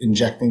was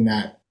injecting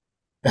that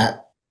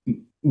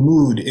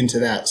mood into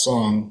that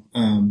song.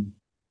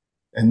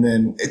 And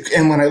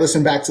when I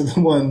listen back to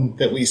the one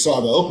that we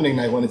saw the opening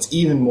night, when it's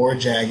even more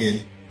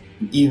jagged,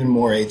 even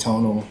more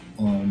atonal,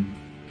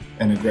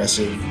 and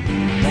aggressive.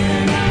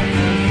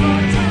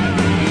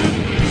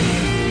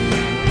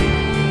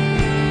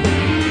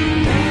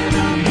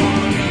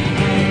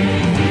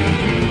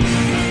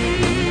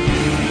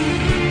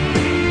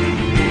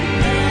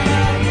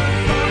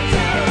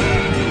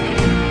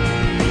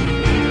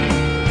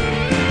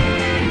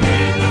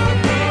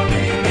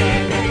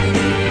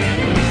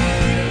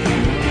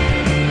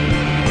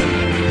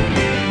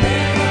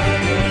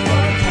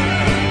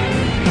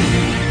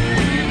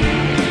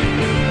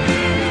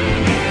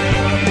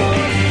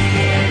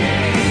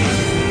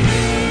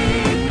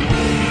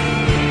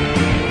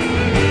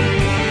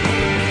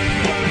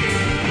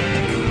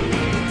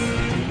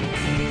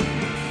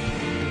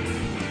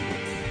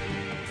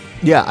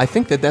 Yeah, I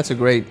think that's a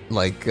great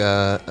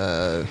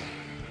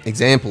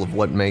example of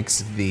what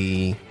makes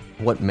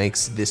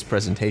this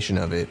presentation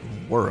of it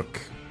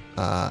work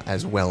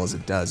as well as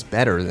it does,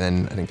 better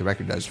than I think the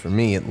record does for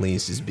me at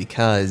least, is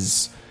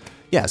because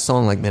a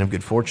song like "Man of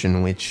Good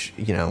Fortune," which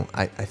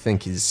I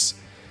think is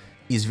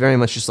very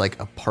much just like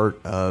a part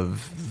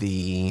of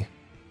the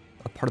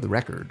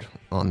record,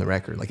 on the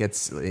record. Like,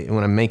 it's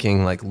when I'm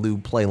making like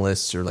lube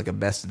playlists or like a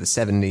best of the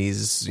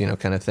 70s,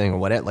 kind of thing, or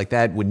whatever, like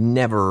that would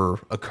never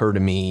occur to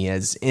me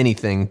as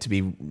anything to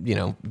be,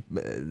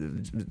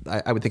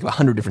 I would think of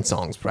 100 different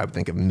songs before I would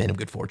think of "Men of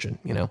Good Fortune,"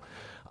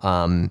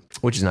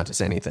 which is not to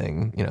say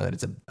anything, that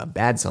it's a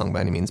bad song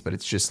by any means, but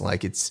it's just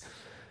like,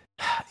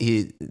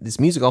 this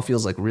music all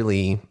feels like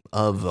really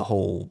of the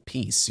whole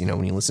piece.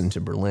 When you listen to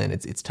Berlin,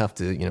 it's tough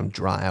to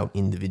draw out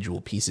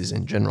individual pieces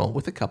in general,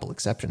 with a couple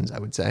exceptions, I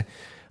would say.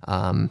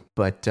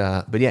 But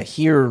yeah,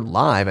 here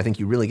live, I think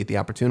you really get the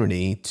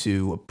opportunity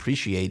to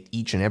appreciate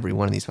each and every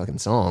one of these fucking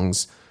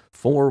songs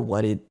for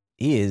what it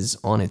is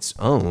on its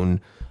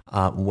own.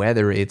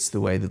 Whether it's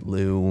the way that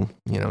Lou,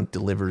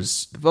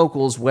 delivers the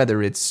vocals,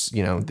 whether it's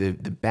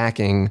the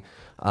backing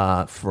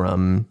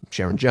from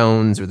Sharon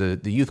Jones or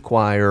the youth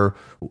choir,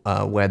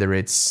 whether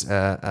it's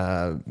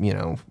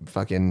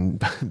fucking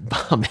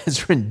Bob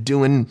Ezrin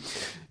doing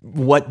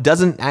what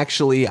doesn't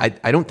actually,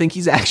 I don't think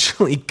he's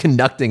actually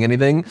conducting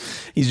anything.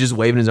 He's just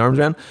waving his arms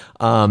around.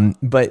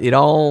 But it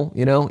all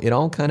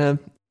kind of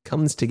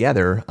comes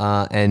together.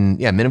 And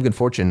yeah, "Men of Good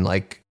Fortune"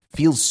 like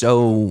feels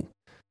so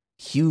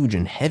huge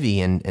and heavy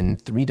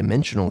and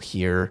three-dimensional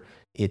here.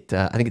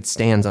 I think it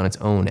stands on its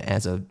own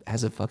as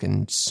a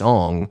fucking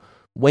song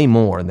way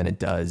more than it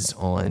does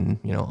on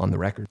the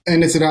record.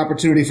 And it's an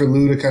opportunity for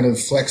Lou to kind of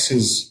flex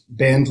his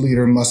band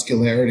leader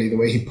muscularity, the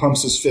way he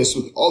pumps his fist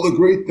with all the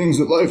great things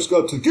that life's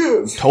got to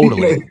give.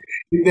 Totally.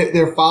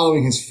 They're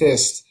following his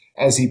fist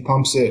as he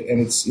pumps it, and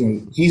it's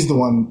he's the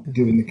one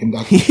doing the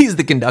conducting. He's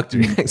the conductor,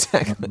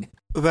 exactly.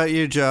 What about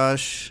you,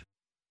 Josh?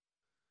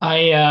 So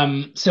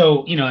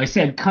I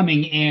said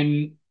coming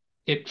in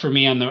it for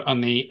me on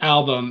the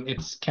album,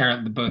 it's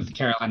both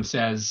Caroline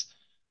Says,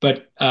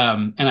 but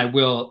and I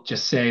will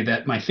just say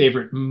that my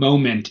favorite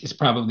moment is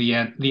probably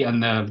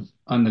on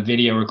the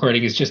video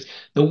recording is just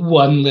the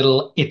one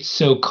little "It's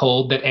So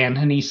Cold" that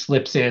Anthony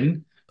slips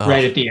in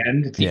right at the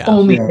end. It's the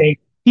only thing.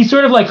 He's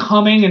sort of like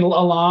humming and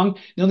along,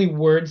 the only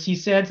words he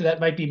said, so that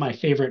might be my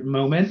favorite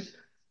moment.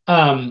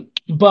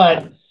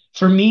 But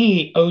for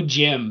me, "Oh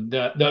Jim,"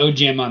 the "Oh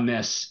Jim" on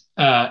this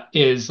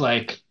is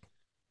like,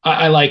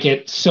 I like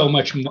it so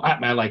much more.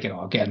 I like it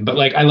all again, but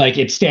like,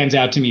 it stands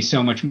out to me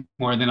so much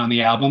more than on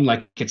the album.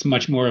 Like, it's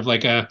much more of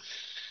like I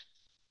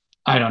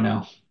don't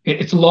know.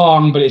 It's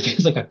long, but it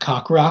feels like a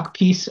cock rock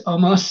piece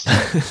almost.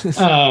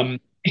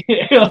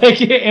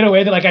 Like in a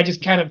way that like I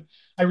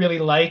really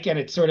like, and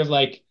it sort of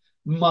like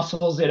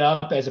muscles it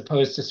up as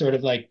opposed to sort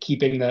of like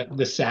keeping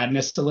the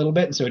sadness a little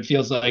bit. And so it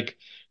feels like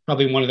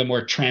probably one of the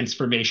more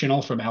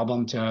transformational from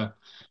album to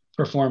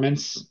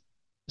performance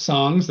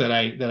songs that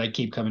I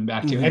keep coming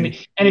back to. And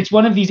it's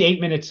one of these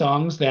 8-minute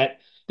songs that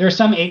there are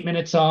some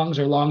 8-minute songs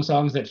or long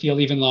songs that feel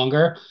even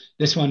longer.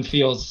 This one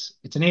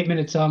it's an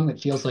 8-minute song that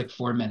feels like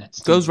 4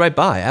 minutes. Goes right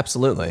by.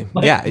 Absolutely.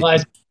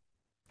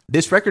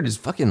 This record is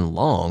fucking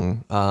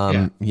long.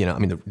 I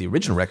mean, the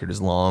original record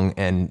is long,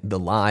 and the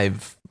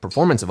live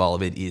performance of all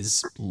of it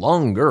is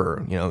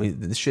longer.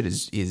 This shit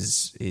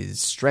is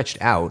stretched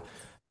out.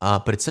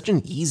 But it's such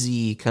an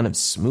easy kind of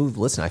smooth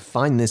listen. I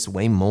find this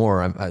way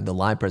more, the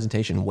live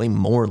presentation, way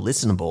more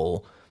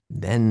listenable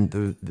than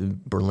the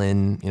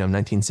Berlin,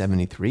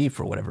 1973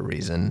 for whatever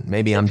reason.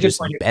 Maybe I'm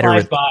just better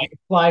at it.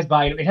 Flies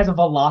by. It has a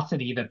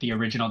velocity that the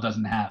original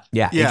doesn't have.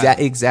 Yeah.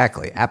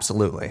 Exactly.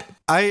 Absolutely.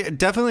 I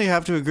definitely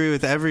have to agree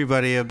with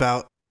everybody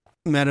about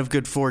 "Men of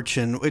Good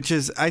Fortune," which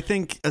is, I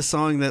think, a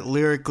song that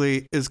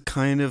lyrically is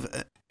kind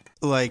of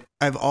like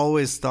I've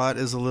always thought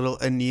is a little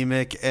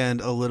anemic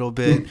and a little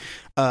bit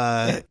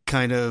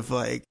kind of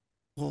like,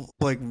 well,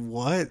 like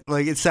what?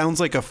 Like it sounds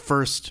like a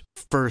first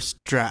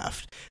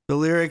draft. The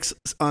lyrics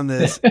on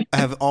this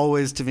have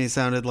always to me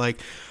sounded like,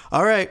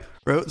 all right,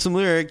 wrote some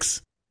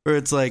lyrics where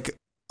it's like,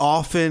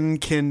 often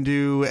can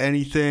do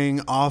anything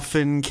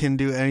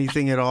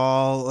at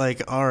all.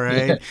 Like, all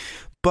right.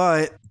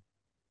 But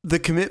the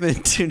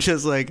commitment to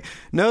just like,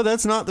 no,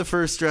 that's not the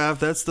first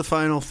draft. That's the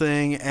final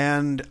thing.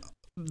 And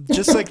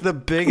just like the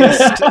biggest,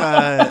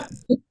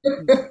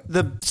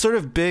 the sort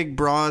of big,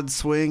 broad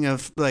swing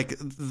of like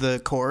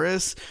the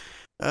chorus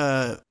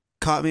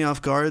caught me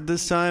off guard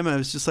this time. I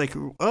was just like,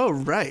 oh,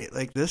 right.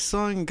 Like this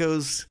song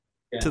goes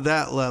to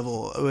that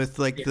level with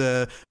like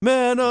the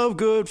 "Man of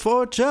Good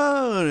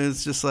Fortune."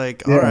 It's just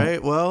like, all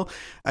right, well,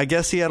 I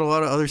guess he had a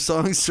lot of other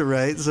songs to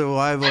write, so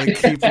why like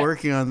keep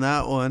working on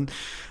that one?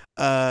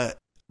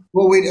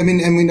 Well,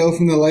 and we know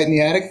from the Light in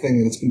the Attic thing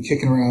that it's been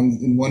kicking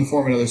around in one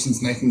form or another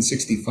since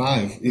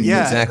 1965.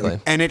 Yeah, exactly.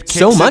 And it kicks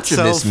so much of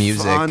this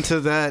music onto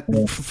that,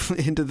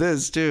 into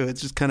this too. It's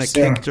just kind of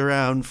kicked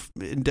around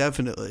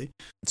indefinitely.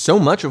 So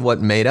much of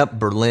what made up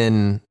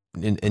Berlin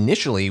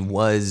initially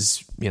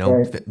was,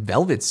 Right.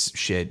 Velvet's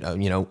shit.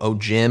 Oh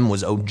Jim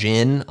was Oh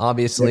Jin,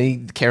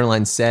 obviously.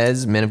 Caroline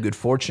Says, Men of Good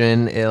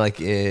Fortune.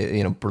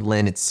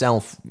 Berlin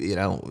itself, it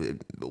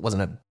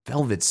wasn't a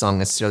Velvet song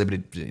necessarily, but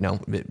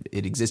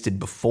it existed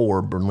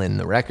before Berlin,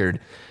 the record.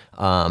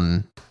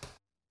 So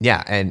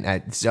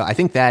I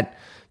think that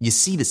you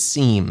see the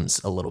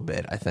seams a little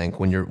bit. I think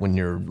when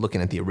you're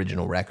looking at the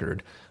original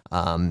record,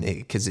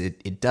 because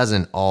it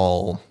doesn't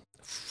all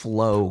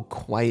flow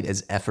quite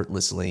as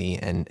effortlessly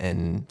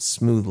and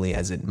smoothly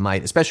as it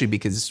might, especially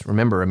because,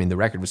 remember, I mean, the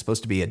record was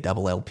supposed to be a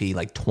double LP,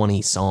 like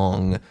 20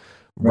 song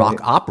rock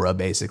opera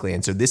basically,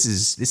 and so this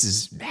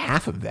is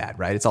half of that,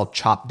 right? It's all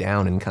chopped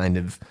down and kind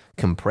of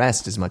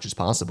compressed as much as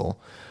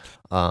possible.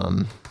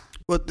 Well,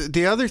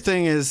 the other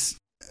thing is,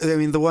 I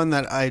mean, the one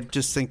that I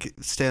just think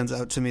stands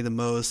out to me the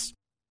most,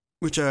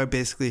 which I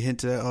basically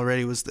hinted at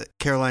already, was that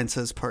Caroline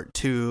Says Part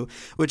 2,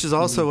 which is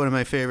also one of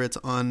my favorites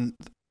on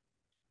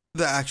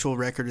the actual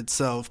record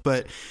itself.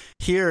 But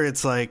here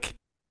it's like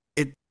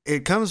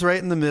it comes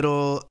right in the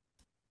middle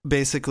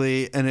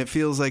basically, and it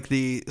feels like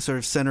the sort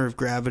of center of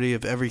gravity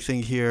of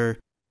everything here.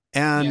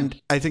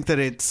 And I think that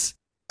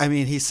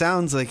he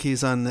sounds like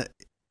he's on the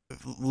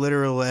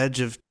literal edge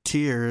of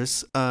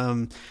tears,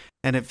 and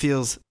it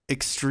feels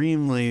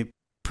extremely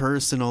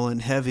personal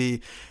and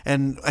heavy.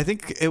 And I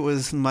think it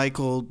was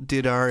Michael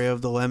D'Addario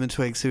of the Lemon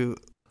Twigs who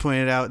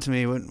pointed out to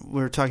me when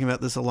we were talking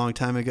about this a long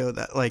time ago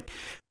that, like,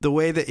 the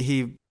way that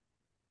he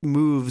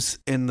moves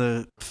in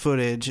the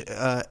footage,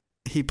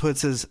 he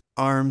puts his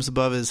arms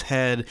above his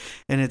head,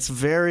 and it's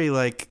very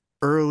like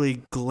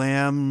early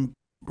glam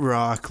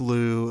rock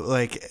Lou,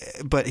 like,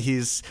 but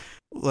he's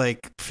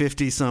like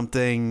 50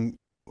 something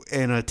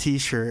in a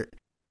t-shirt,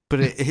 but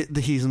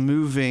he's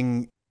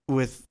moving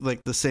with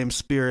like the same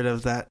spirit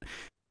of that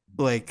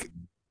like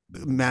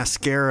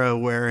mascara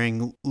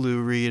wearing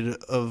Lou Reed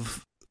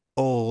of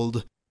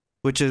old,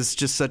 which is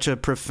just such a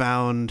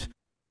profound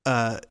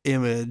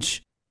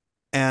image.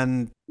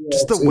 And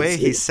just the way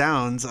he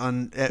sounds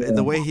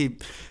the way he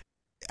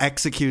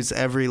executes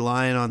every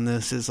line on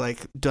this is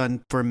like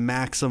done for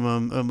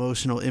maximum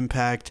emotional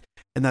impact.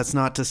 And that's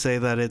not to say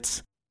that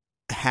it's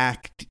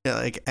hack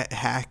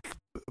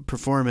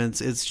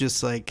performance. It's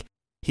just like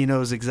he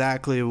knows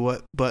exactly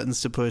what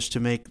buttons to push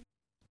to make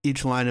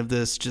each line of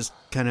this just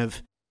kind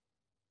of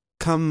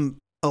come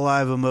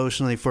alive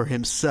emotionally for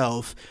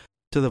himself,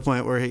 to the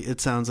point where it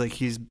sounds like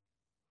he's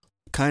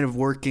kind of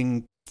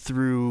working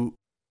through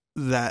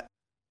that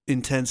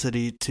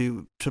intensity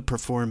to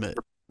perform it.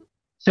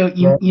 So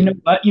you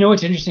know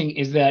what's interesting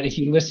is that if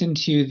you listen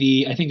to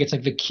I think it's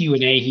like the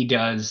Q&A he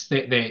does,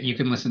 that you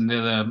can listen to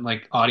the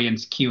like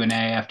audience Q&A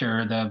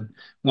after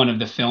one of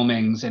the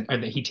filmings, or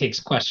that he takes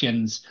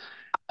questions,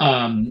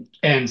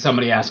 and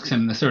somebody asks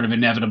him the sort of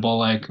inevitable,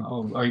 like,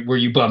 "Oh, were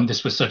you bummed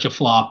this was such a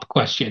flop?"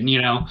 question,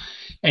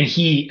 and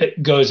he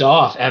goes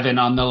off, Evan,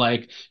 on the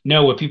like,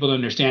 "No, what people don't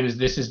understand is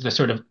this is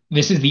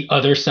the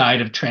other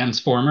side of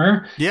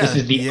Transformer. This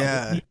is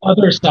the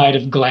other side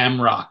of glam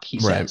rock,"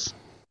 he says.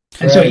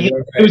 And so it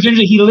was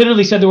interesting. He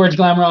literally said the words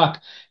glam rock,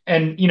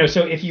 and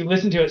so if you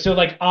listen to it, so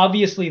like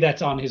obviously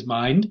that's on his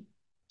mind.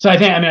 So I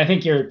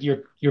think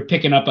you're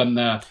picking up on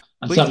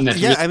something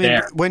that's really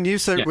there. When you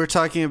said we're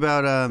talking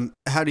about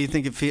how do you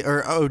think it feels,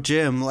 or Oh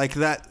Jim, like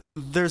that,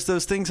 there's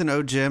those things in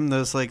Oh Jim,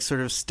 those like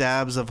sort of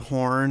stabs of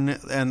horn,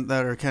 and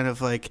that are kind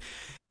of like,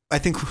 I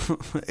think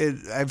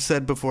I've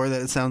said before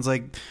that it sounds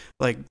like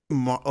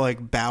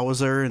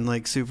Bowser and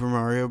like Super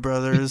Mario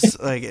Brothers.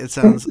 Like it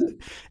sounds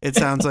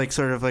like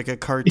sort of like a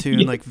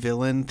cartoon like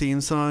villain theme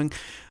song.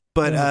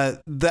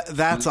 But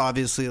that's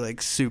obviously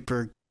like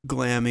super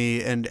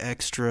glammy and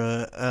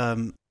extra,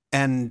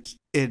 and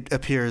it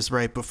appears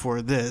right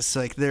before this.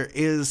 Like there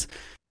is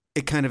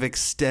a kind of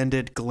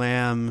extended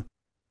glam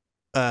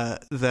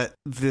that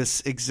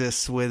this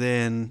exists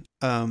within,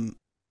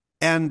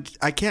 and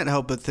I can't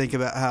help but think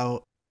about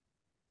how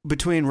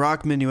between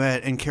Rock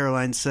Minuet and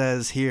Caroline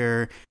Says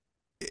here,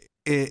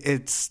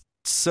 it's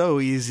so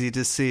easy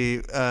to see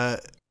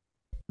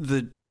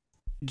the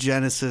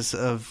genesis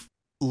of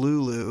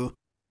Lulu.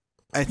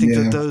 I think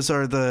that those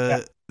are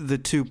the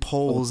two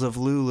poles of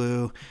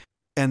Lulu,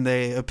 and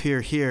they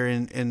appear here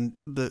in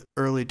the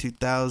early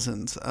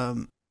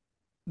 2000s.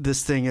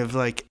 This thing of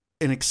like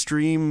an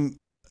extreme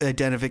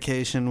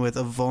identification with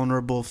a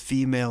vulnerable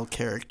female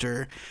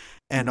character,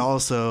 and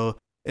also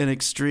an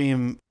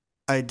extreme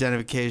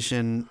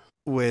identification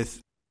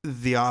with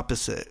the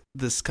opposite,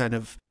 this kind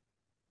of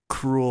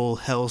cruel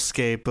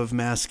hellscape of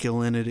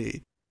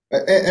masculinity.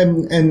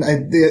 And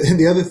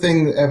the other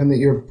thing, Evan, that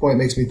your point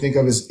makes me think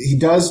of is he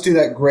does do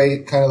that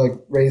great kind of like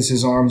raise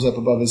his arms up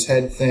above his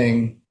head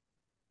thing,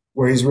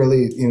 where he's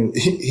really,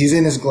 he's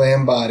in his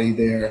glam body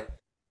there.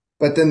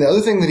 But then the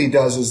other thing that he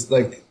does is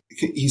like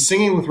he's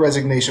singing with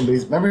resignation,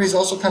 but he's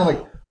also kind of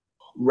like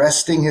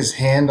resting his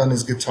hand on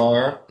his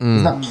guitar.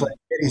 He's not playing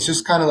it. He's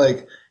just kind of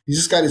like, he's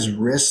just got his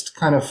wrist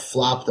kind of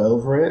flopped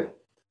over it.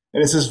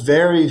 And it's this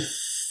very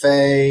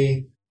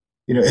fey,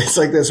 it's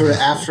like that sort of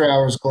after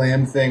hours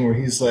glam thing where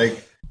he's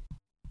like,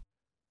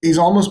 he's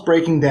almost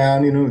breaking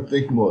down,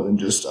 think more than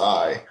just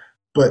I,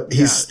 but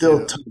he's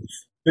still tough.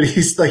 But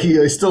he's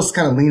he's still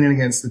kind of leaning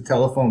against the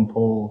telephone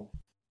pole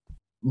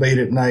late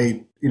at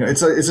night. It's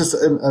just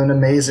an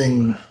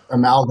amazing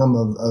amalgam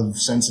of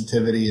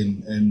sensitivity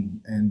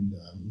and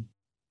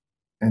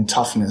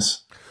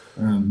toughness,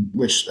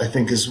 which I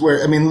think is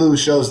where, Lou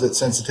shows that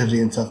sensitivity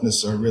and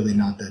toughness are really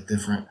not that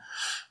different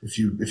if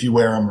you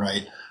wear them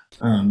right.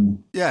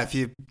 If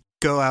you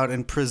go out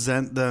and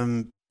present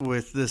them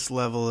with this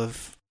level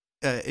of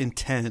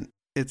intent.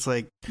 It's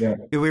like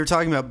we were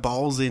talking about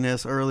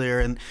ballsiness earlier,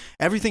 and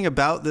everything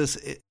about this,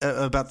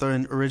 about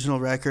the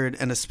original record,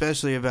 and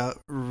especially about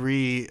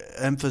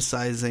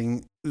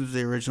re-emphasizing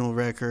the original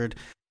record,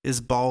 is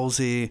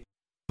ballsy.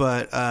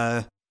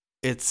 But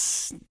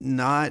it's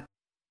not.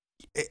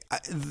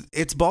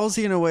 It's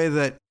ballsy in a way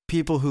that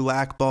people who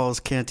lack balls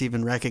can't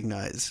even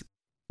recognize.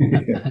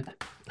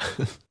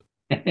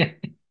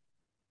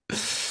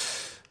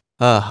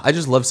 I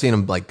just love seeing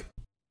him like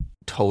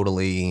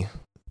totally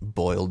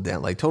boiled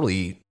down, like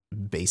totally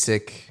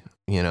basic,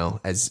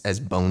 as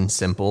bone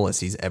simple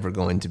as he's ever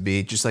going to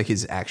be, just like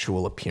his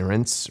actual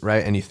appearance,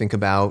 right? And you think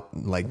about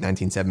like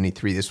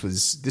 1973, this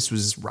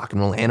was Rock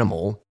and Roll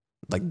Animal,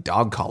 like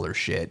dog collar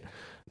shit.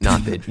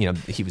 Not that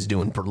he was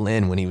doing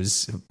Berlin when he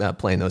was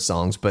playing those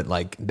songs, but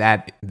like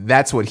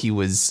that's what he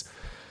was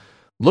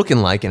looking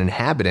like and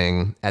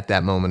inhabiting at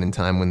that moment in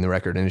time when the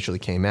record initially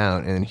came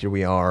out. And here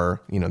we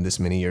are, this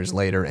many years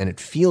later, and it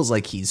feels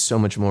like he's so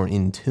much more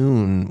in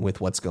tune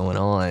with what's going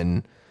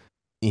on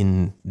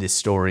in this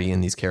story,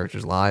 in these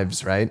characters'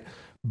 lives, right?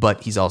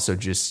 But he's also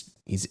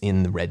he's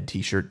in the red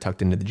t-shirt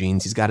tucked into the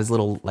jeans. He's got his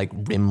little like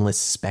rimless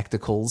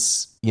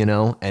spectacles,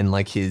 and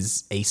like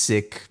his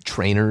ASIC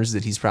trainers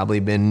that he's probably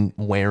been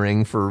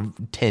wearing for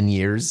 10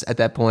 years at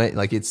that point.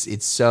 Like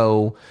it's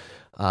so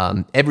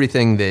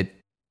everything that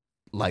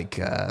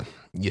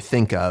you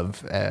think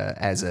of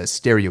as a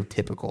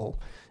stereotypical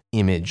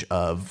image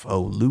of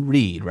Lou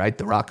Reed, right?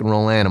 The rock and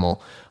roll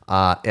animal.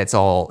 It's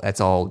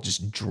all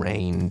just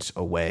drained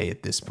away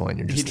at this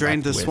point. He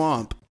drained the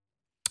swamp.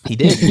 He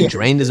did. He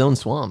drained his own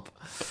swamp.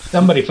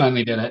 Somebody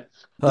finally did it.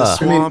 The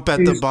swamp at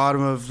the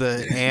bottom of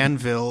the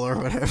anvil or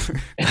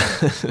whatever.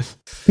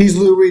 He's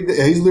Lou Reed.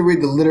 He's Lou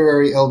Reed, the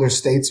literary elder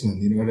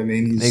statesman. You know what I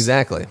mean?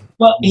 Exactly.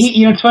 Well,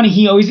 it's funny.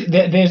 He always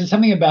there's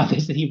something about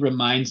this that he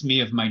reminds me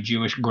of my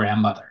Jewish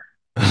grandmother.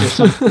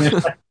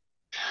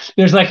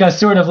 There's like a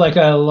sort of like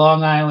a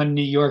Long Island,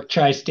 New York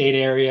tri-state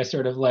area,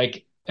 sort of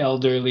like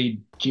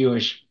elderly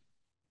Jewish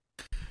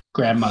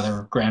grandmother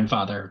or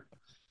grandfather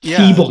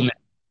feebleness.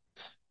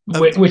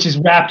 Which is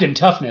wrapped in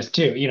toughness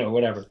too,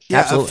 whatever. Yeah,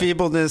 absolutely. A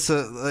feebleness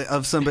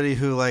of somebody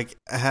who like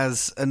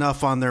has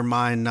enough on their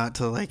mind not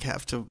to like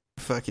have to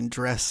fucking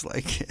dress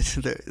like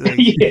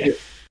it.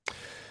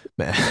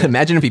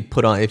 Imagine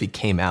if he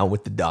came out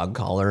with the dog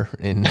collar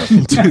in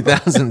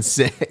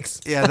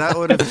 2006. Yeah, that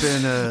would have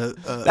been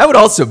that would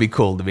also be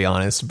cool, to be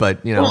honest.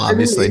 But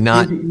obviously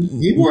not.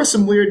 He wore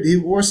some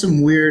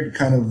weird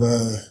kind of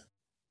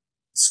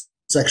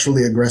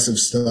sexually aggressive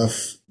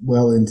stuff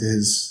well into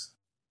his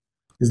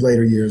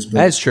later years. But,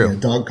 that's true.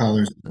 Dog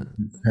collars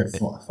had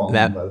fallen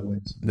by the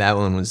ways. That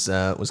one was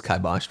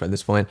kiboshed by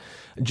this point.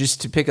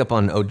 Just to pick up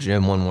on Oh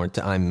Jim one more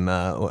time,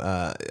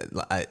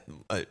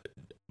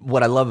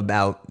 what I love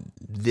about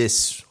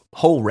this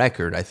whole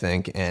record, I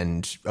think,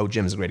 and Oh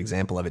Jim is a great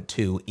example of it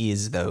too,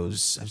 is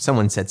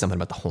someone said something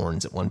about the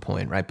horns at one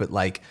point, right? But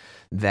like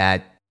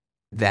that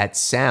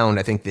sound,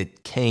 I think,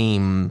 that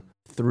came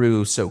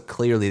through so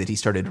clearly that he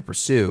started to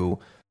pursue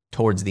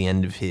towards the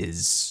end of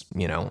his,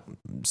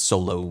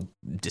 solo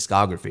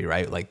discography,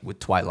 right? Like with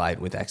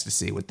Twilight, with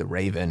Ecstasy, with The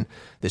Raven,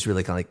 this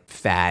really kind of like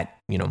fat,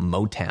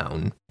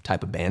 Motown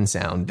type of band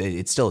sound.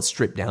 It's still a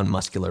stripped down,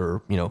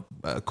 muscular,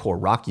 core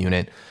rock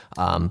unit,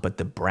 but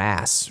the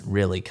brass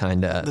really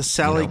kind of the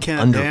Sally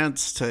Can't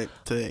Dance type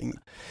thing.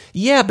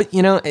 Yeah, but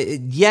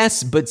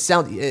yes, but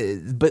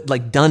but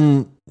like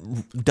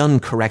done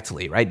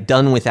correctly, right?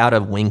 Done without a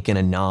wink and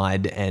a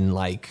nod, and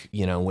like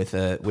with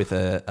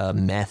a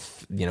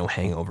meth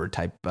hangover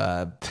type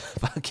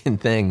fucking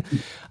thing.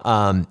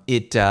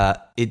 It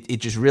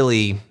just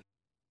really.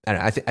 I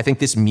don't know, I think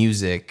this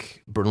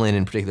music, Berlin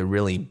in particular,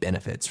 really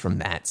benefits from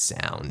that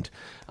sound.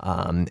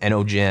 And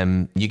Oh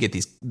Jim, you get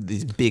these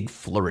big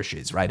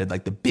flourishes, right?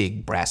 Like the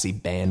big brassy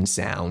band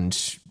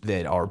sound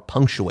that are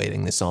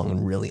punctuating the song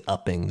and really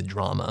upping the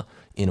drama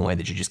in a way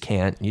that you just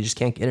can't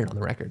get it on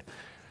the record.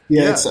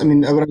 Yeah. What I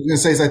was going to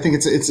say is I think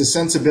it's a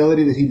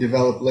sensibility that he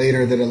developed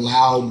later that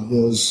allowed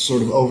those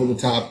sort of over the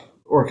top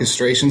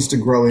orchestrations to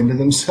grow into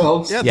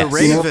themselves. Yeah, yes. The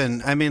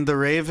Raven. I mean, the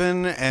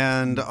Raven,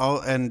 and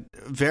on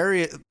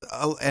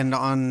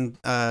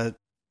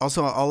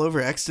also all over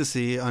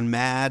Ecstasy, on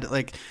Mad.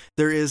 Like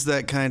there is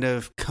that kind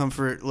of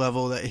comfort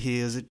level that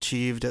he has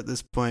achieved at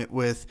this point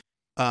with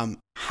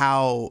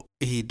how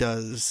he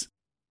does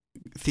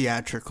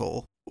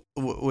theatrical,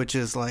 which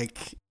is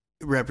like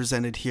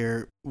represented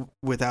here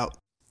without,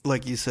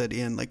 like you said,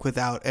 Ian, like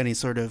without any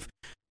sort of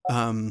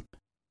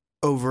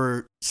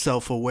over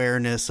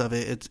self-awareness of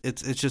it.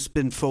 It's just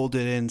been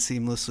folded in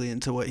seamlessly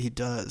into what he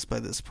does by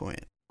this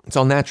point. It's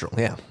all natural.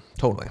 Yeah,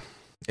 totally.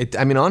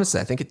 I mean,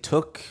 honestly, I think it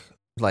took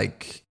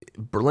like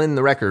Berlin,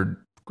 the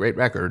record, great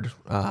record,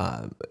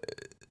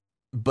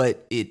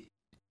 but it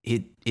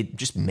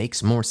just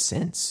makes more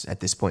sense at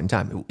this point in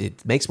time.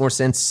 It makes more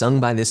sense sung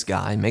by this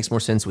guy. It makes more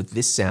sense with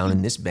this sound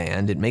and this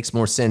band. It makes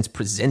more sense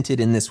presented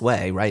in this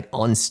way, right,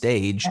 on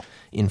stage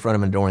in front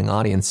of an adoring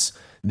audience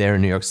there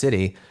in New York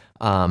City.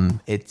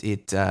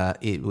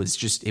 It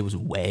was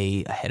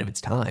way ahead of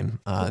its time.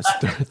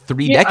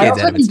 Three decades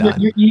ahead of its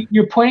time.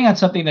 You're pointing out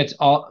something that's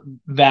all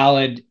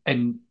valid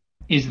and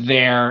is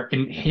there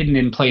and hidden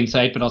in plain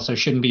sight, but also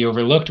shouldn't be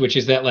overlooked, which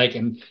is that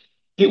and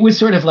it was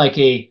sort of like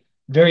a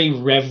very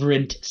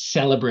reverent,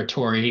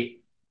 celebratory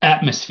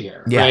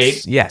atmosphere,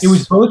 right? Yes. It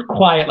was both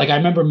quiet. Like I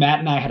remember Matt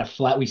and I had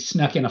we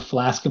snuck in a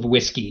flask of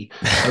whiskey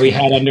that we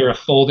had under a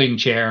folding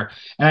chair.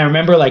 And I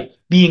remember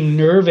being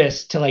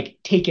nervous to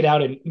take it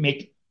out and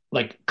make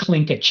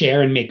clink a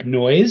chair and make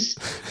noise.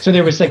 So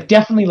there was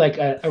definitely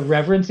a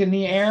reverence in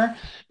the air,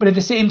 but at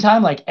the same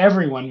time,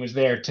 everyone was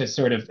there to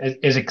sort of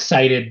as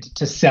excited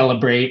to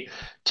celebrate,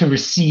 to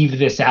receive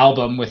this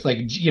album with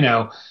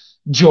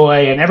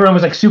joy, and everyone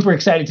was super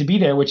excited to be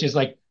there, which is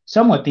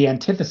somewhat the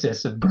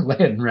antithesis of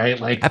Berlin, right?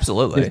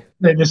 Absolutely.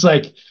 They're just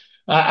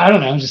I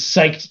don't know, just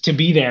psyched to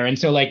be there. And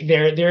so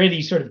there are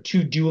these sort of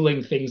two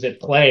dueling things at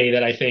play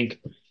that I think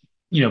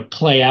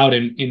play out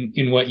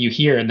in what you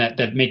hear, and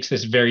that makes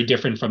this very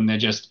different from the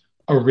just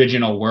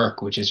original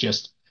work, which is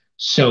just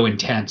so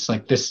intense.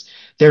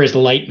 There is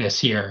lightness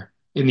here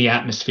in the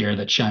atmosphere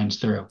that shines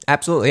through.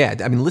 Absolutely, yeah.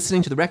 I mean,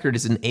 listening to the record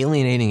is an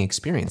alienating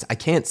experience. I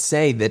can't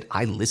say that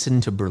I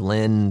listen to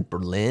Berlin,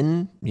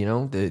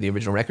 the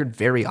original record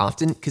very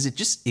often, because it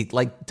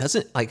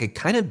doesn't, it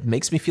kind of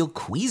makes me feel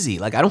queasy.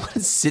 I don't want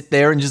to sit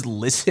there and just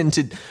listen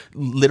to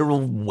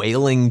literal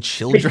wailing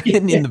children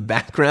in the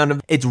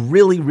background. It's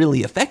really,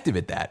 really effective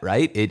at that,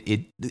 right?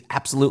 It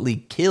absolutely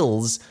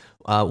kills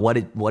what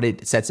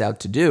it sets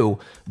out to do,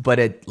 but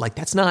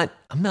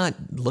I'm not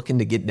looking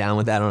to get down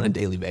with that on a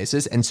daily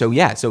basis. And so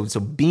so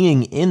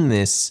being in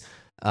this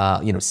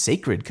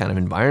sacred kind of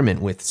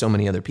environment with so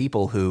many other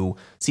people who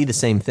see the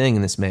same thing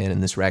in this man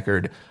and this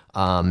record,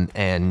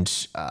 you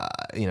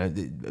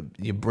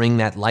bring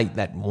that light,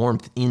 that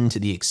warmth into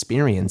the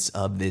experience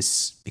of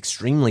this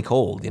extremely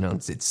cold,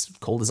 it's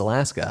cold as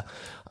Alaska,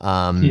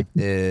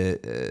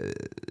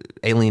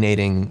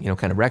 alienating,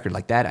 kind of record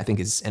like that, I think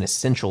is an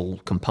essential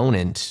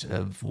component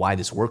of why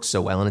this works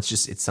so well. And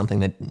it's something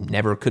that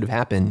never could have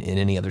happened in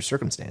any other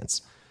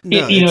circumstance.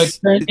 No,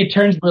 it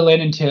turns Berlin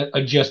into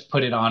a just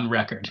put it on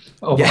record.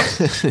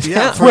 Almost.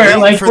 Yeah,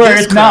 where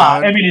it's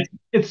not. I mean,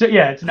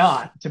 it's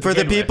not. For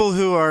the people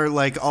who are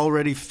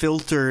already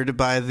filtered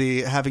by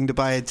the having to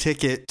buy a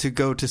ticket to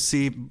go to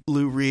see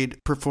Lou Reed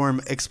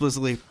perform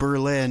explicitly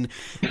Berlin,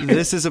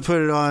 this is a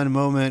put it on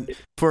moment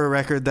for a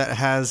record that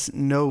has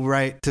no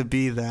right to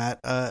be that.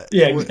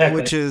 Exactly.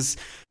 Which is,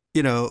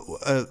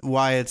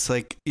 why it's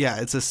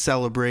it's a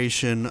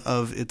celebration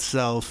of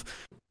itself.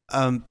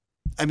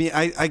 I mean,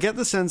 I get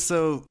the sense,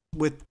 though,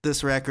 with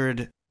this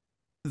record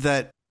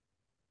that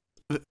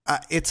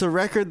it's a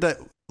record that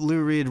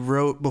Lou Reed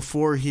wrote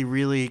before he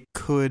really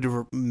could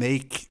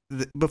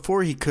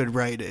before he could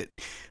write it.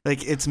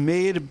 It's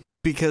made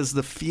because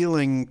the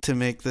feeling to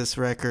make this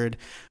record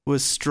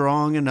was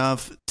strong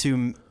enough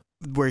to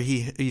where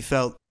he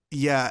felt,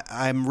 yeah,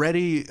 I'm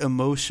ready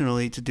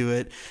emotionally to do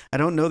it. I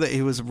don't know that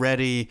he was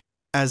ready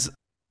as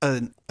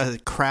a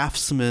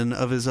craftsman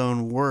of his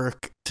own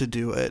work to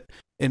do it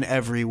in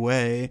every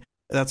way.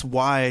 That's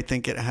why I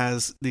think it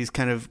has these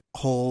kind of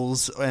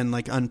holes and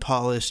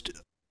unpolished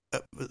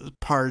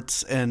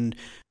parts and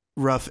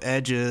rough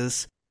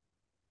edges.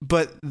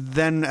 But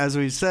then, as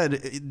we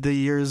said, the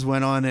years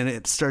went on and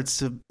it starts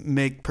to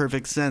make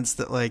perfect sense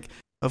that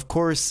of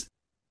course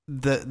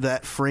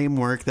that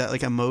framework,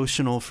 that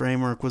emotional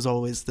framework was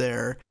always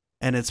there,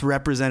 and it's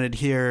represented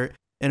here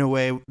in a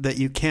way that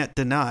you can't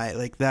deny.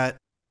 That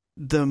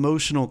the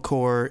emotional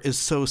core is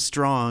so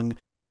strong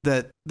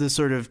that the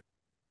sort of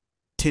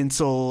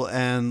tinsel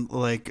and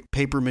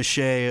paper mache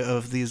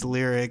of these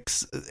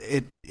lyrics,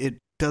 it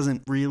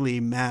doesn't really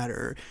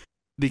matter,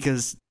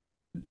 because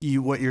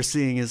what you're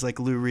seeing is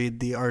Lou Reed,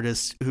 the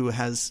artist,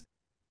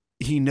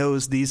 he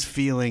knows these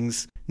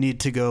feelings need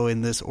to go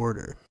in this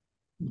order.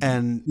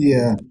 And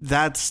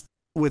that's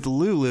with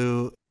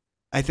Lulu.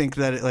 I think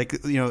that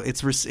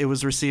it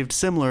was received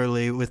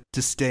similarly with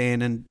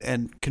disdain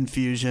and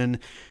confusion,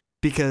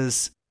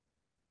 because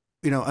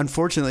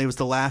unfortunately it was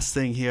the last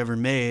thing he ever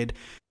made.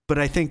 But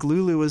I think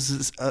Lulu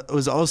was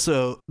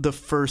also the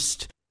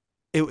first.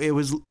 It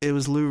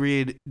was Lou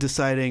Reed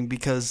deciding,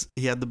 because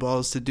he had the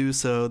balls to do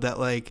so, that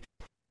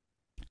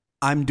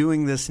I'm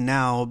doing this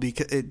now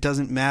because it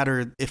doesn't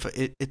matter if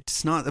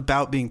it's not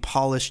about being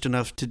polished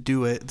enough to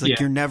do it. It's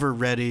you're never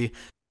ready.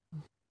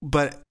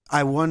 But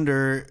I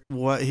wonder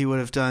what he would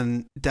have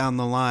done down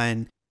the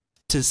line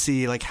to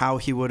see how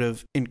he would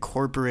have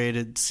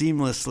incorporated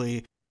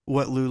seamlessly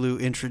what Lulu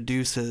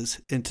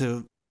introduces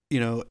into,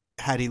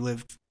 had he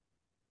lived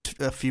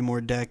a few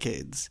more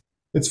decades.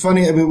 It's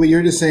funny. I mean, what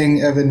you're just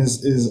saying, Evan,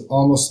 is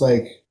almost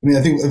like, I mean,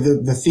 I think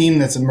the theme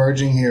that's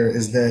emerging here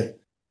is that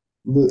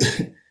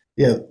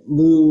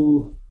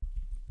Lou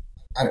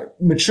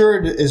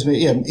matured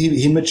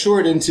he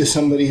matured into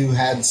somebody who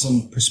had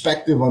some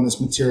perspective on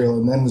this material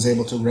and then was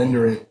able to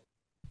render it.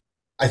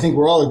 I think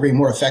we're all agreeing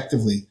more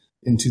effectively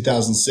in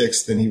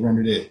 2006 than he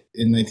rendered it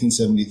in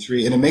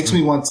 1973. And it makes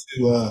me want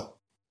to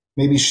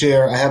maybe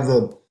share. I have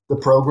the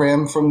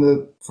program from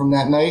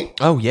that night.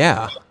 Oh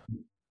yeah.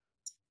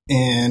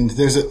 And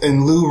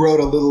Lou wrote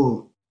a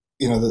little,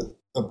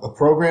 a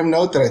program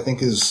note that I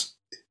think is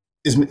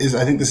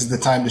I think this is the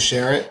time to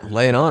share it.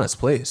 Lay it on us,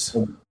 please.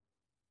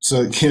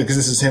 So, because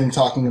this is him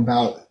talking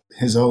about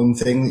his own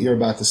thing that you're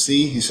about to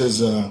see. He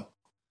says,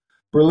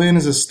 Berlin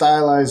is a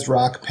stylized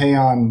rock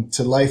paean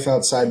to life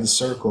outside the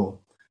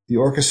circle. The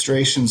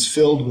orchestration's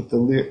filled with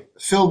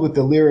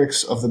the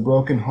lyrics of the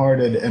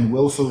broken-hearted and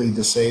willfully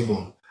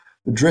disabled.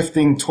 The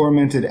drifting,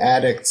 tormented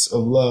addicts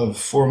of love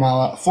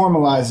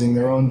formalizing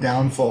their own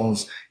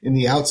downfalls in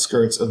the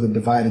outskirts of the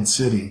divided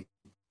city.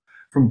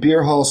 From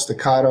beer hall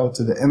staccato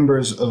to the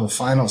embers of a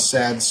final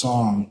sad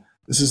song,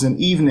 this is an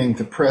evening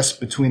to press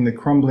between the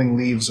crumbling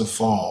leaves of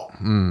fall.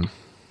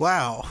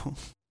 Wow.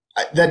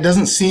 That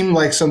doesn't seem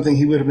like something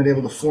he would have been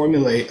able to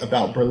formulate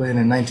about Berlin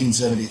in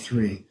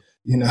 1973.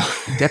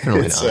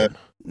 Definitely not.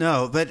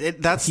 No, but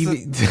that's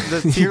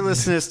the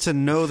fearlessness to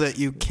know that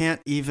you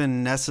can't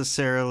even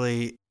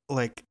necessarily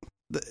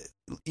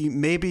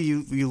maybe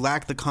you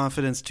lack the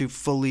confidence to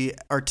fully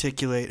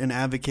articulate and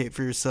advocate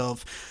for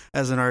yourself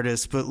as an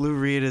artist. But Lou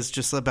Reed is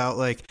just about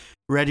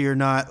ready or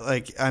not,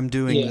 I'm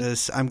doing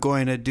this. I'm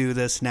going to do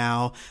this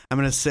now. I'm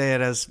going to say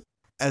it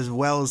as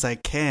well as I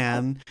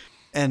can.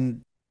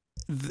 And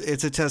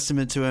it's a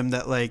testament to him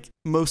that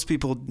most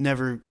people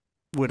never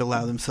would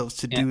allow themselves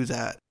to do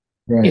that.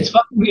 Right.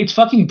 It's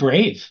fucking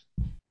brave.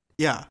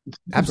 Yeah,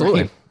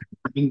 absolutely.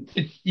 I mean,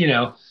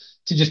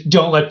 to just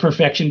don't let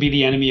perfection be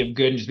the enemy of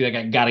good and just be like,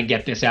 I got to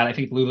get this out. I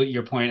think Lulu,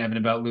 your point, Evan,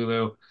 about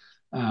Lulu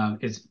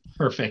is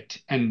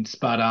perfect and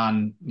spot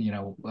on.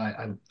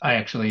 I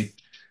actually,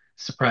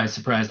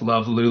 surprise,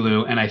 love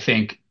Lulu. And I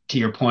think to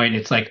your point,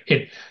 it's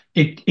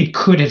it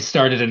could have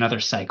started another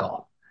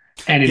cycle.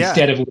 And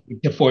instead of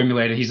to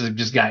formulate it, he's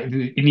just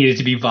it needed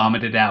to be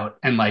vomited out.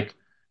 And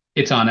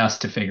it's on us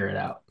to figure it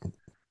out.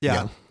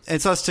 Yeah.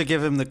 It's us to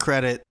give him the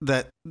credit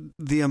that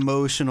the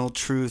emotional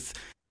truth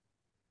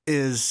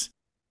is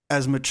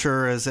as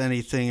mature as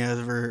anything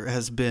ever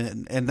has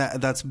been. And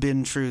that's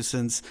been true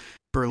since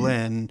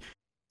Berlin.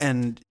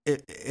 And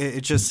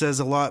it just says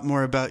a lot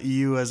more about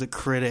you as a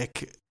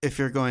critic if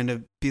you're going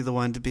to be the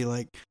one to be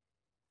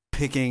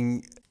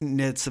picking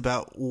nits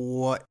about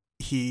what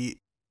he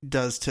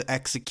does to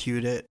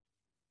execute it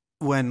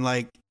when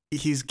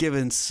he's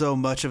given so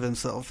much of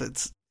himself.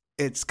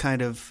 It's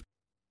kind of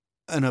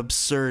an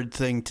absurd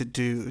thing to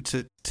do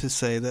to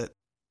say that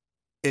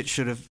it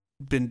should have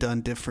been done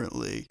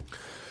differently.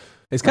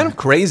 It's kind of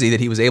crazy that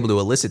he was able to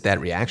elicit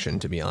that reaction,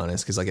 to be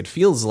honest, because it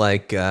feels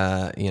like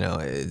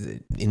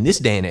in this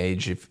day and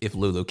age, if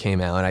Lulu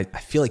came out, I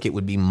feel like it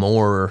would be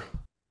more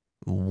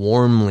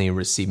warmly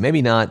received.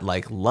 Maybe not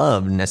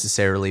loved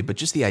necessarily, but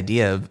just the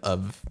idea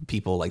of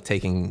people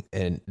taking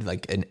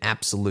an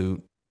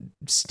absolute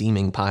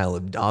steaming pile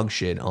of dog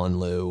shit on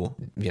Lou,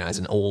 as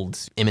an old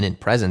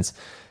imminent presence,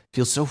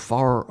 feels so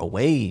far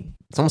away.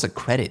 It's almost a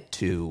credit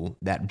to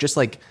that. Just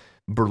like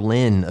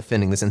Berlin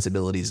offending the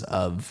sensibilities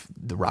of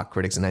the rock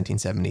critics in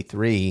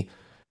 1973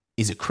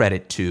 is a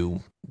credit to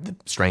the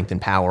strength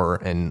and power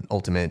and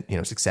ultimate,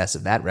 success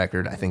of that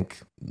record. I think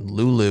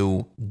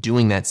Lulu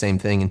doing that same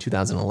thing in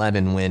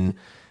 2011 when,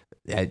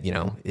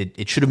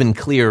 it should have been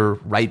clear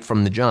right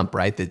from the jump,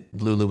 right,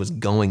 that Lulu was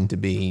going to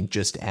be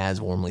just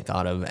as warmly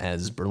thought of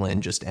as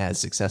Berlin, just as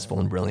successful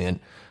and brilliant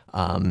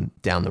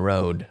down the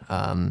road.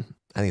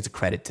 I think it's a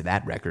credit to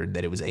that record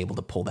that it was able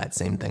to pull that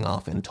same thing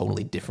off in a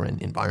totally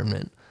different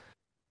environment.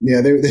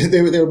 Yeah,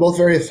 they were both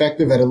very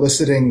effective at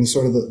eliciting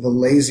sort of the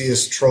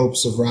laziest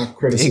tropes of rock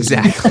criticism.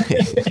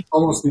 Exactly.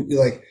 Almost and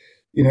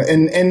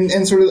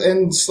sort of,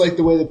 and it's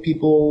the way that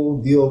people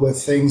deal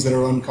with things that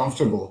are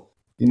uncomfortable.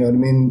 You know what I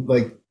mean?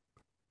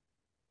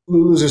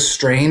 Lulu's a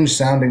strange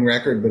sounding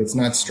record, but it's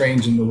not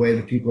strange in the way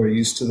that people are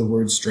used to the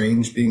word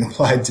strange being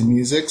applied to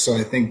music. So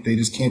I think they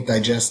just can't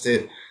digest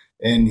it.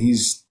 And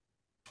he's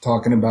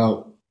talking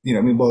about,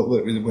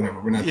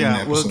 whatever. We're not.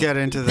 Yeah, we'll get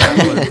into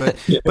that.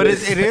 But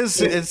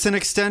it's an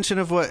extension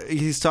of what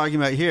he's talking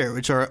about here,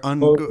 which are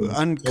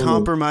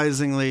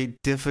uncompromisingly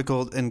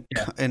difficult and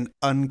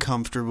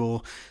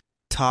uncomfortable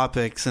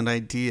topics and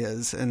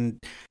ideas. And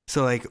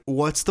so,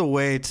 what's the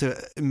way to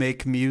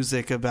make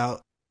music about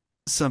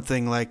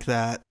something like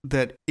that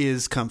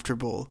is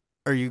comfortable?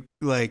 Are you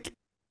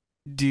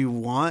do you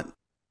want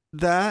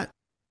that?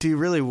 Do you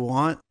really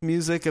want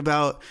music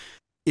about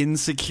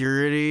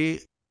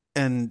insecurity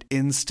and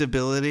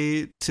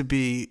instability to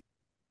be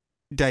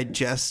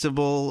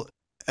digestible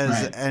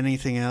as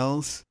anything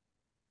else?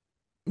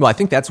 Well, I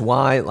think that's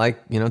why, like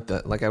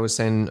I was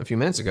saying a few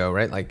minutes ago,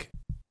 right?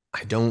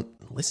 I don't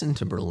listen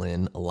to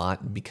Berlin a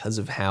lot because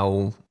of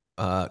how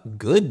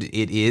good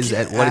it is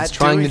at what At it's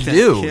trying to doing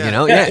do. things, yeah. You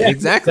know, yeah,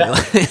 exactly.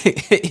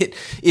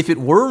 If it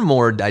were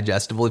more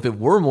digestible, if it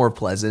were more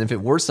pleasant, if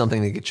it were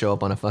something that could show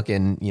up on a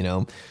fucking,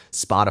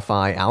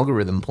 Spotify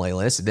algorithm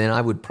playlist, then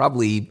I would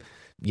probably,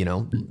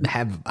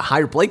 have a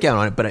higher play count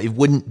on it. But it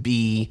wouldn't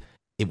be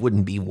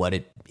what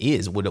it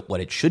is,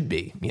 what it should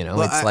be.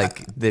 Well,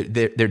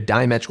 they're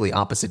diametrically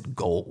opposite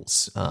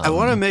goals. I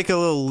want to make a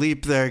little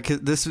leap there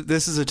because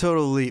this is a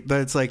total leap, but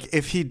it's like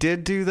if he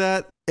did do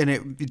that and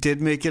it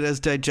did make it as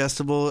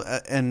digestible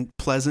and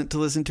pleasant to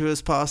listen to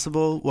as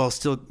possible while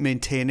still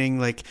maintaining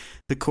like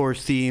the core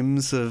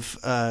themes of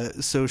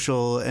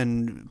social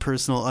and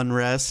personal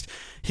unrest,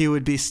 he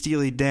would be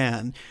Steely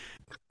Dan,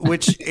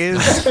 which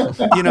is,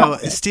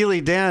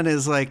 Steely Dan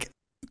is like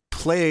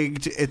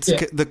plagued.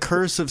 The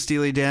curse of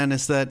Steely Dan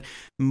is that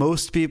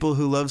most people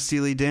who love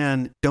Steely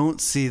Dan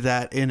don't see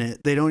that in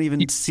it. They don't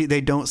even see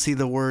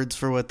the words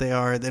for what they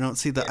are. They don't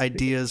see the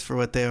ideas for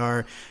what they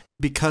are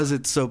because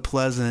it's so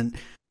pleasant.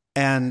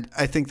 And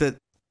I think that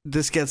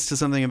this gets to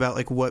something about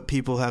like what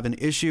people have an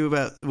issue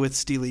about with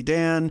Steely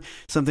Dan,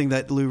 something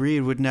that Lou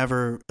Reed would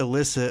never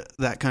elicit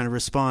that kind of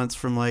response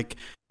from like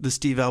the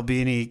Steve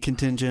Albini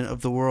contingent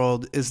of the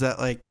world, is that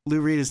like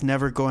Lou Reed is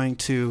never going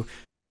to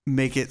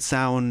make it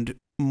sound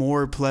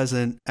more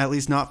pleasant, at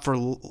least not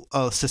for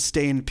a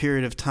sustained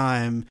period of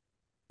time.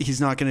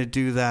 He's not going to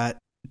do that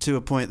to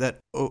a point that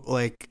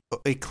like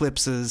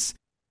eclipses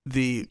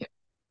the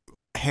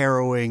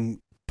harrowing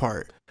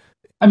part.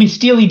 I mean,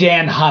 Steely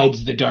Dan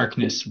hides the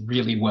darkness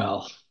really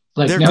well.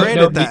 Like they're great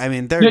at that. I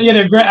mean, they're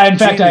they're great. In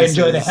fact, geniuses.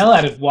 I enjoy the hell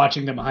out of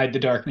watching them hide the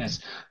darkness.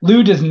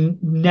 Lou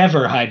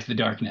never hides the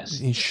darkness.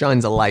 He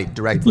shines a light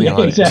directly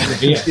on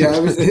exactly, it.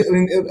 Yeah.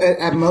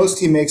 At most,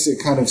 he makes it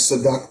kind of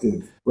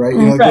seductive, right?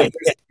 Right.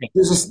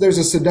 There's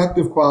a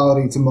seductive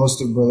quality to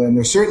most of Berlin.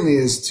 There certainly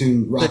is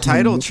to the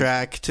title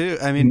track too.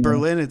 I mean,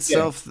 Berlin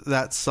itself,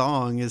 that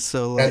song is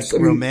so like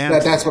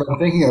romantic. That's what I'm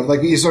thinking of.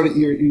 Like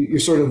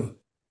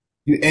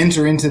you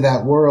enter into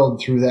that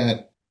world through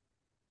that,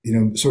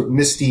 sort of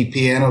misty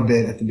piano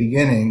bit at the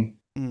beginning,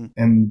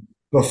 and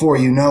before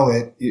you know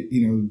it,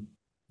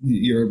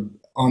 you're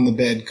on the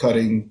bed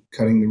cutting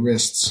the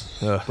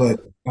wrists. Ugh. But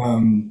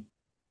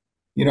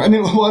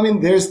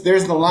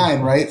there's the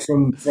line, right,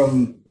 from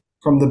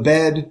the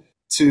bed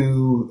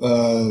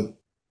to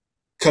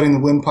cutting the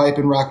windpipe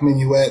in Rock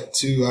Minuet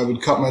to I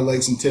would cut my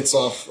legs and tits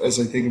off as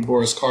I think of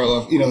Boris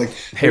Karloff. Like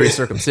hairy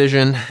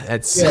circumcision.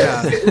 That's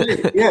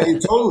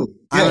totally.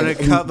 I'm going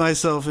to cut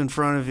myself in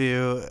front of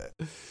you.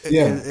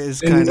 Yeah,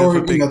 is kind of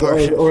a big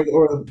part. Or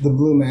the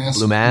blue mask.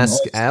 Blue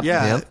mask.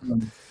 Yeah.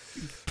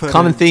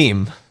 Common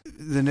theme.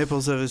 The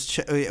nipples of his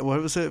chest.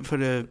 What was it?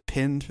 Put a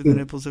pin through the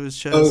nipples of his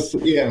chest.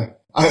 Yeah.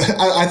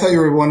 I thought you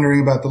were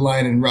wondering about the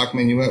line in Rock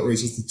Minuet where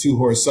he's just the two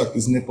horse sucked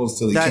his nipples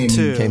till he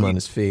came on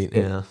his feet.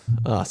 Yeah.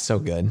 Oh, so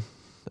good.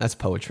 That's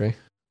poetry.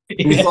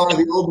 We thought of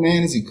the old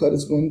man as he cut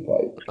his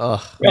windpipe.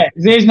 Oh. Right.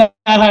 He's not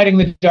hiding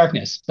the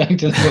darkness. Back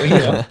to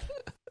the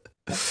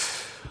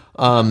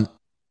I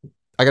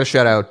got to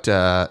shout out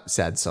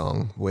Sad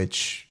Song,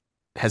 which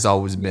has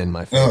always been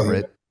my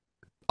favorite. Oh, yeah.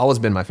 Always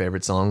been my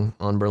favorite song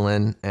on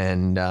Berlin,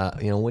 and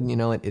wouldn't you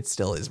know it, it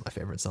still is my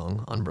favorite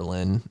song on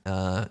Berlin.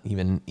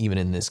 Even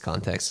in this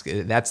context,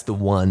 that's the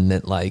one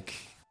that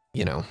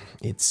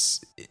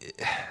it's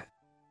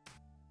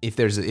if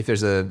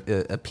there's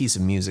a piece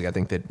of music I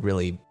think that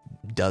really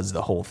does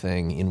the whole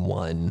thing in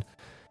one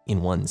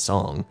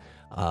song.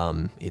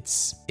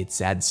 It's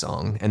Sad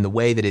Song, and the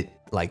way that it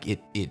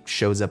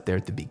shows up there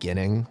at the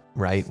beginning,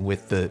 right,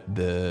 with the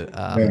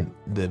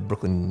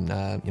Brooklyn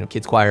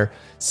kids choir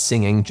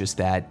singing just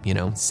that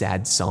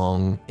sad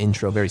song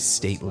intro, very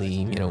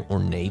stately,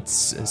 ornate,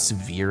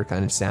 severe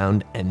kind of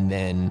sound, and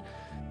then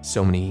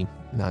so many,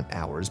 not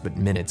hours but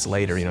minutes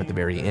later, at the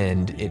very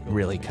end, it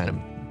really kind of,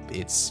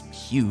 it's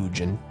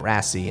huge and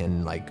brassy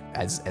and like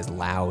as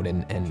loud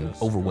and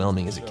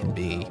overwhelming as it can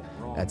be.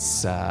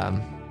 That's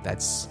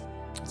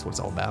what it's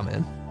all about,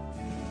 man.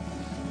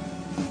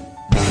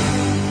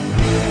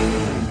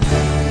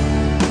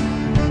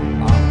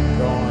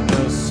 I'm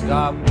gonna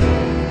stop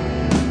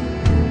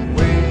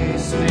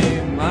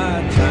wasting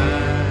my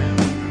time.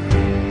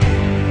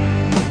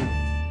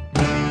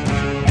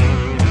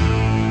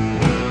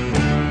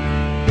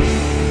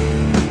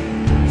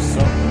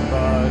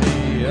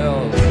 Somebody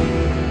else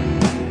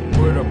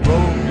with a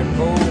broken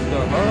hold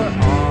to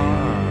her arm.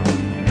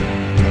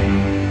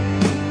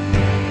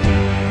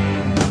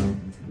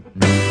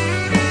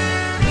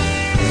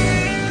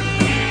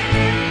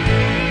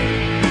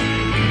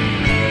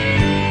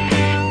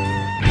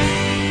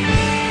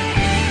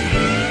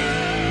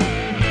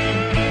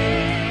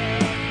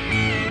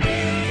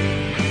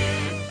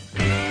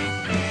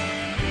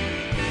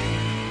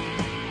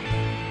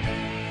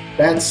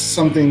 That's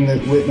something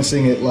that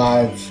witnessing it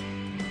live,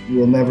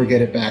 you'll never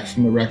get it back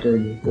from the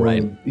record, or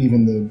right.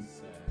 Even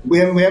we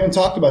haven't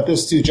talked about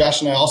this too.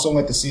 Josh and I also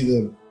went to see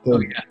the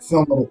film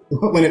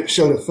when it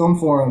showed at Film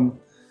Forum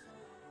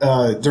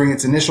during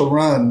its initial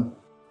run.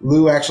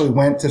 Lou actually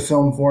went to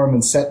Film Forum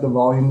and set the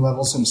volume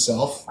levels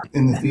himself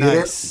in the theater.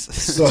 Nice.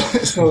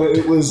 So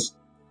it was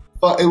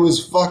it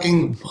was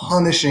fucking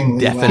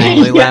punishingly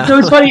Definitely loud. loud. So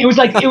it's funny. It was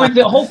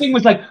the whole thing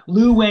was like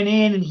Lou went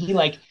in and he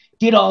like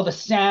did all the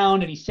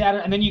sound and he sat,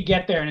 and then you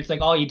get there and it's like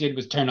all you did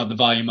was turn up the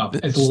volume up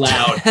as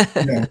loud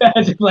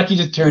as if like you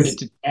just turned it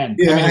to 10.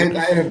 Yeah, I mean,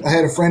 I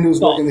had a friend who was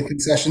working the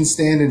concession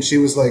stand, and she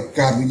was like,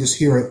 "God, we just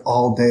hear it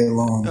all day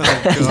long. Oh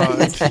god.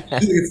 It's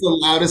the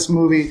loudest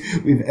movie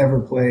we've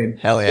ever played."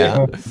 Hell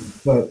yeah.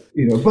 But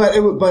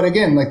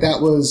again, like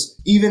that was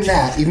even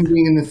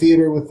being in the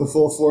theater with the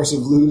full force of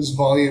Lou's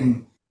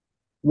volume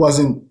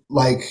wasn't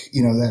like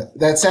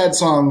that sad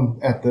song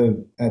at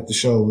the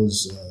show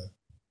was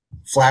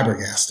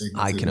flabbergasting.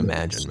 I can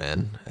imagine,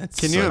 man.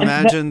 Can you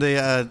imagine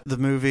the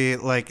movie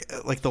like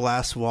The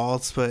Last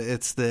Waltz, but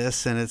it's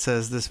this, and it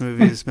says this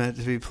movie is meant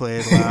to be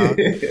played loud.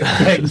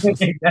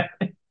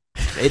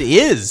 It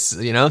is,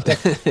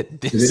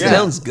 It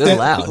sounds good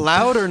loud.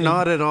 Loud or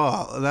not at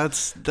all.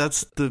 That's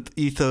the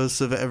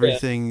ethos of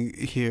everything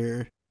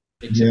here.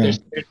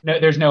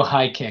 There's no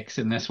high kicks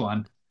in this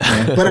one.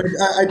 But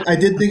I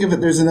did think of it.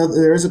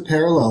 There is a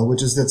parallel,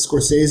 which is that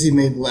Scorsese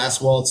made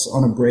Last Waltz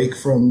on a break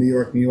from New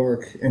York, New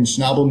York, and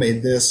Schnabel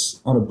made this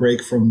on a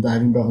break from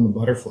Diving Bell and the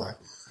Butterfly.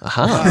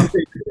 Uh-huh.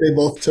 They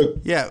both took.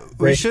 Yeah,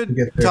 we should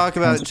talk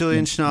about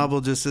Julian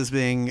Schnabel just as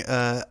being.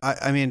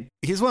 I mean,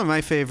 he's one of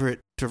my favorite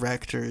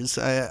directors.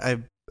 I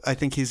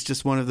think he's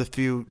just one of the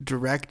few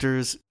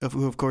directors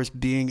who, of course,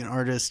 being an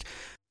artist,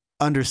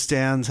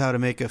 understands how to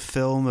make a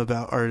film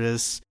about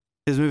artists.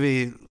 His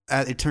movie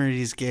At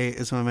Eternity's Gate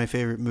is one of my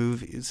favorite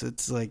movies.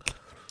 It's like,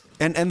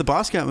 and the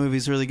Basquiat movie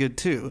is really good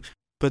too.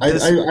 But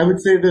I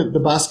would say that the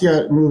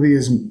Basquiat movie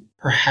is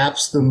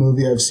perhaps the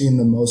movie I've seen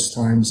the most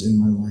times in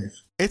my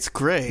life. It's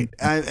great.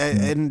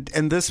 And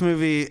this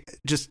movie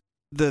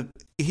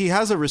he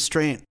has a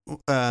restraint.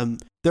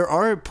 There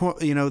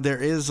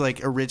is like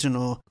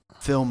original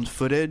filmed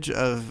footage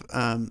of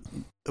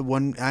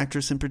one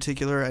actress in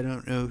particular. I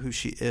don't know who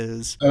she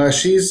is.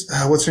 She's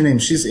what's her name?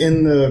 She's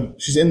in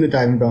the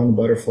Diving Bell and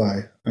the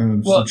Butterfly.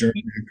 She's a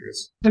German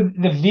actress. The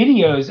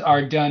videos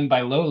are done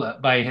by Lola,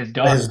 by his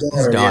daughter.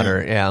 His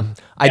daughter, yeah.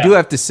 I do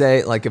have to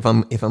say, like, if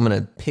I'm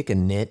gonna pick a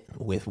nit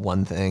with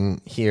one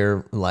thing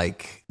here,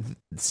 like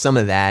some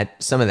of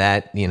that,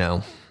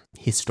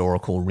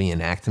 historical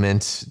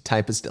reenactment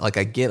type of stuff. Like,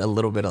 I get a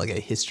little bit of like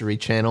a History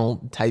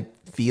Channel type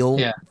feel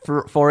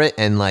for it,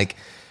 and like.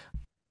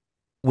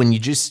 When you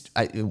just,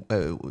 like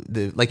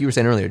you were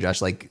saying earlier,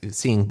 Josh, like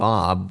seeing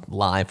Bob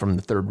live from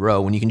the third row,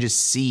 when you can just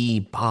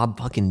see Bob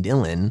fucking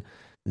Dylan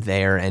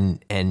there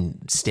and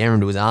stare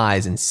into his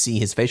eyes and see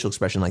his facial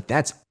expression, like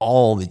that's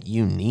all that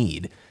you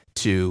need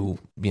to,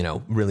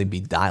 really be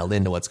dialed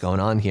into what's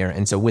going on here.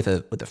 And so with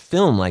a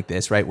film like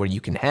this, right, where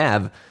you can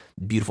have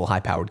beautiful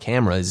high-powered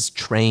cameras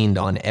trained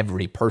on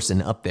every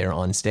person up there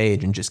on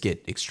stage and just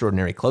get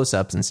extraordinary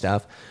close-ups and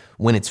stuff,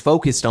 when it's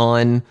focused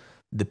on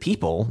the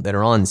people that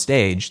are on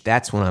stage,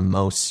 that's when I'm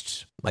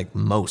most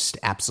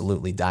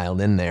absolutely dialed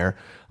in there.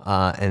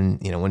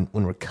 And when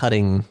we're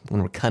cutting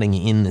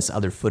in this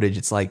other footage,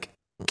 it's like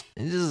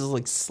this is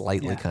like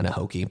slightly kind of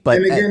hokey.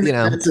 But and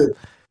again,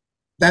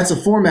 that's a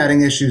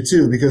formatting issue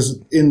too, because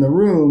in the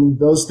room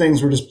those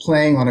things were just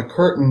playing on a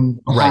curtain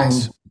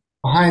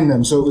behind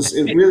them. So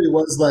it really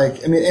was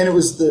like, I mean, and it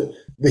was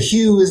the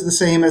hue is the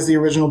same as the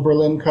original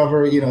Berlin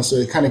cover, so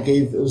it kind of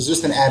it was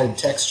just an added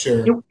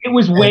texture. It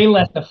was way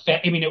less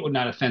offensive. I mean, it was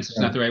not offensive, it's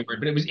not the right word,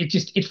 but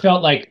it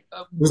felt like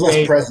it was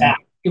less present.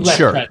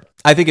 Sure.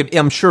 I think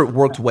I'm sure it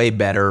worked way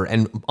better.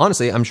 And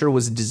honestly, I'm sure it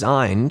was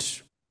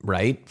designed,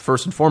 right,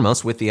 first and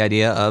foremost, with the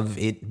idea of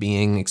it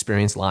being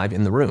experienced live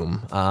in the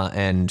room.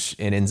 And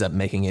it ends up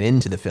making it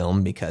into the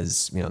film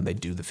because, they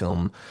do the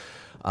film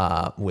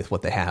with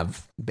what they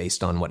have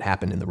based on what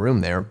happened in the room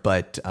there.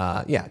 But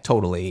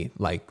totally,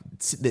 like,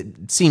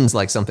 it seems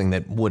like something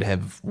that would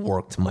have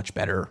worked much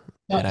better.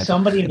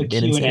 Somebody in the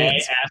Q&A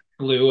asked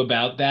Lou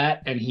about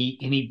that, and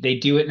they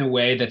do it in a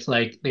way that's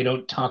like, they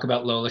don't talk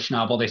about Lola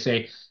Schnabel. They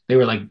say they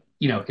were like,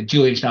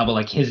 Julian Schnabel,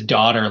 like his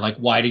daughter, like,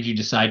 why did you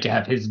decide to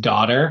have his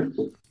daughter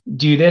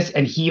do this?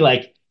 And he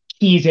like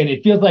keys in.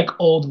 It feels like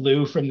old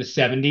Lou from the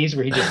 70s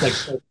where he just like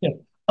starts to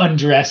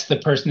undress the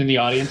person in the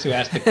audience who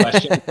asked the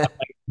question. Like,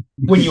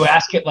 when you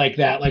ask it like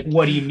that, like,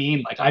 what do you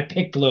mean? Like, I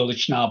picked Lola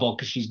Schnabel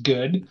because she's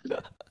good.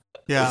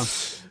 Yeah.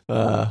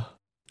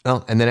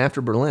 Well, and then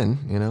after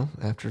Berlin,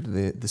 after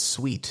the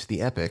sweet,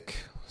 the epic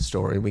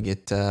story, we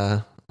get,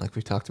 like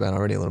we've talked about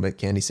already a little bit,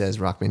 Candy Says,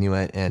 Rock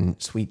Minuet, and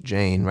Sweet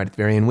Jane right at the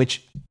very end,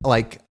 which,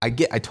 like, I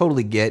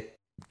totally get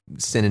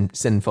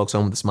sending folks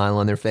home with a smile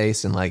on their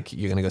face, and, like,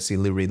 you're going to go see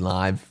Lou Reed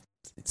live.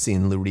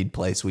 Seeing Lou Reed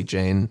play Sweet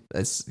Jane,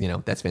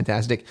 that's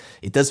fantastic.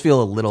 It does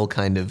feel a little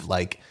kind of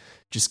like,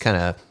 just kind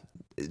of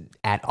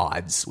at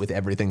odds with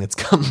everything that's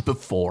come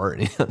before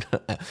in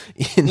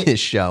this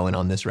show and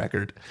on this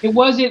record.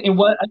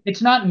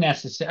 It's not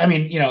necessary. I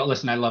mean,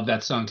 listen, I love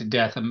that song to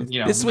death.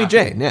 It's Sweet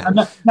Jane. Yeah. I'm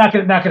not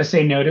gonna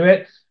say no to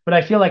it, but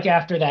I feel like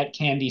after that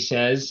Candy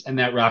Says and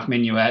that Rock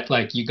Minuet,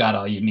 like, you got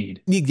all you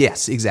need.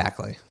 Yes,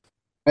 exactly.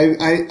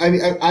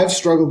 I've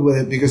struggled with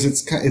it because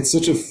it's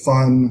such a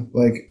fun,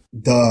 like,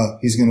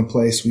 he's going to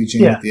play Sweet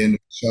Jane at the end of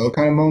the show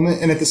kind of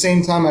moment. And at the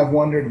same time, I've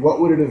wondered what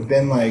would it have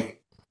been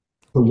like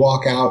to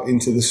walk out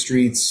into the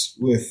streets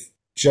with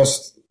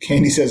just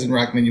Candy Says and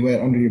Rock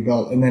Minuet under your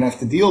belt and then have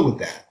to deal with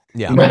that.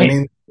 Yeah. You know what I Right.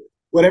 mean?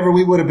 Whatever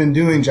we would have been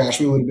doing, Josh,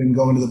 we would have been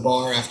going to the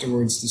bar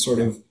afterwards to sort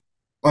of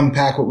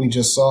unpack what we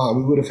just saw.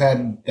 We would have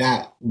had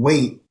that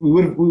weight. We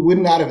would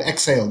not have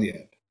exhaled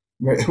yet.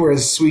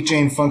 Whereas Sweet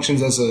Jane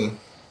functions as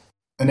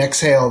an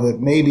exhale that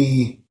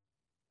maybe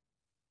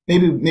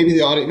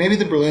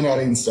the Berlin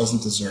audience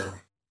doesn't deserve.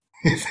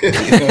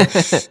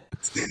 It's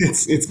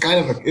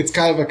kind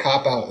of a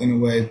cop out in a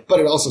way, but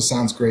it also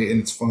sounds great and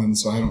it's fun.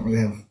 So I don't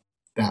really have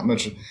that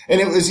much.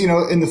 And it was,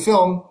 in the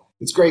film,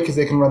 it's great because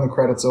they can run the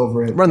credits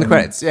over it. Run the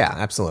credits. Yeah,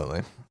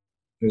 absolutely.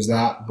 There's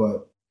that,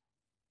 but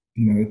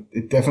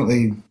it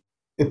definitely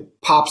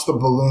pops the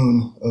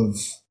balloon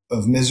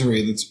of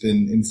misery that's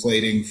been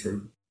inflating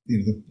for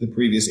the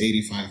previous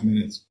 85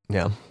 minutes.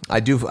 Yeah, I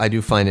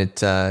do find it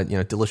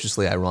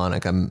deliciously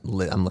ironic. I'm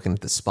looking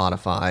at the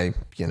Spotify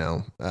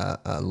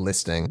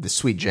listing. The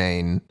Sweet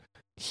Jane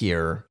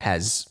here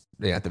has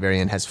at the very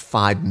end has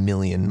 5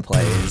 million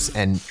plays,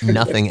 and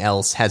nothing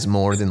else has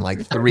more than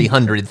like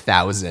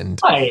 300,000.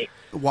 Right.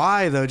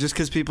 Why though? Just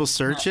because people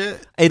search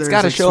it? It's got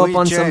to There's a show up Sweet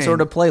on some Jane. sort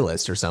of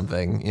playlist or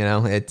something.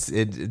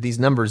 These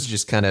numbers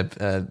just kind of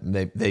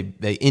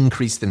they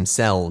increase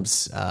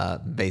themselves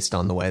based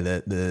on the way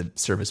that the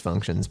service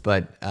functions.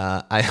 But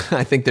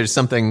I think there's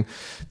something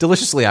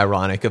deliciously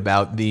ironic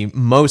about the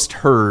most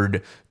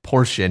heard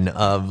portion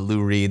of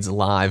Lou Reed's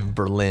live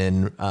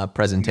Berlin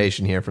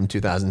presentation here from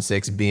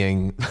 2006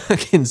 being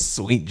fucking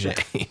Sweet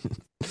Jane.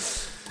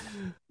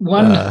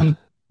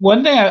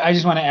 One thing I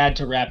just want to add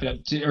to wrap it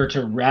up,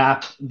 to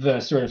wrap the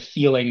sort of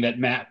feeling that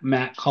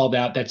Matt called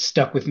out that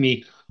stuck with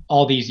me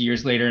all these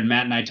years later, and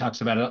Matt and I talk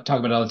about it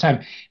all the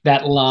time.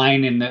 That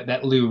line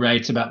that Lou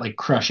writes about like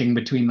crushing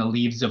between the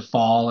leaves of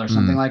fall or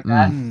something like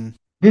that.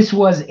 This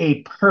was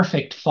a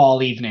perfect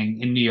fall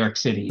evening in New York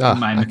City. In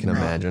my I can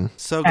memory. imagine.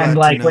 So glad And to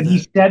like know when he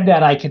that. said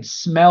that, I could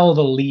smell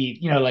the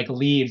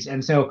leaves,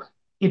 and so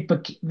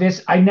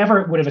I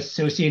never would have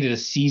associated a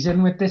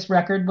season with this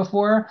record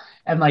before,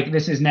 and like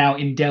this is now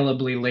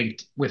indelibly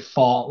linked with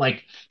fall,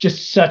 like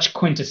just such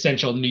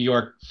quintessential New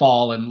York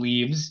fall and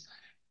leaves.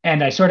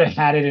 And I sort of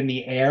had it in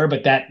the air,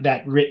 but that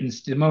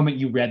the moment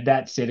you read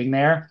that sitting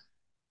there,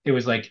 it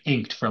was like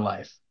inked for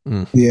life.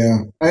 Yeah.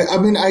 I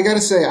mean, I gotta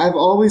say, I've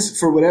always,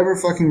 for whatever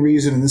fucking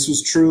reason, and this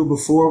was true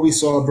before we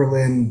saw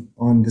Berlin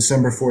on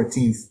December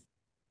 14th,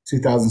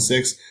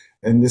 2006,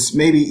 and this,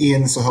 maybe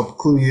Ian, this will help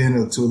clue you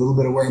in to a little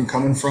bit of where I'm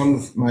coming from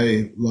with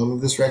my love of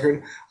this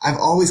record. I've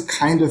always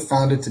kind of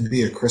found it to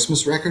be a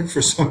Christmas record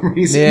for some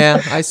reason.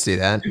 Yeah, I see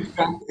that.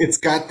 It's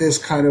got this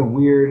kind of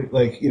weird,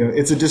 like,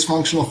 it's a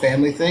dysfunctional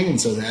family thing.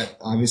 And so that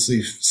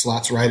obviously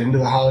slots right into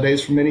the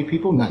holidays for many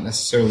people. Not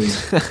necessarily,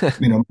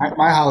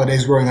 my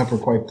holidays growing up were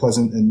quite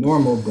pleasant and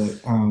normal,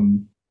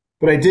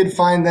 but I did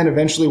find then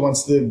eventually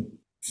once the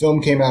film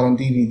came out on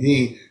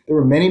DVD, there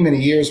were many,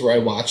 many years where I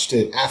watched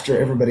it after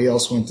everybody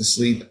else went to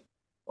sleep.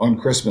 On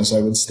Christmas,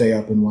 I would stay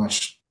up and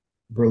watch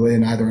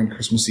Berlin either on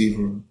Christmas Eve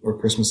or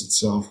Christmas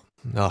itself.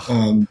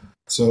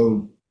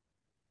 So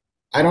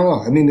I don't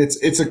know. I mean,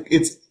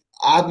 it's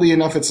oddly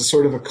enough, it's a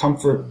sort of a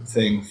comfort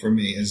thing for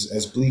me.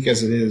 As bleak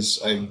as it is,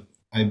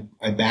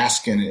 I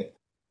bask in it,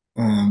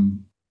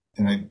 and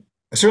I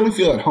certainly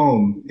feel at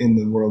home in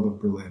the world of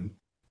Berlin,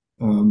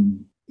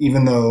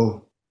 even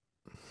though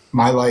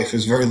my life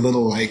is very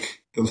little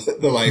like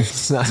the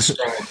life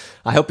described.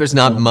 I hope there's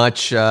not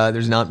much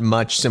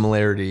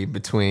similarity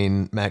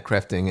between Matt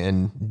Krefting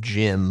and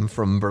Jim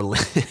from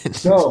Berlin.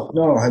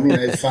 No. I mean,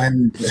 I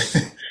find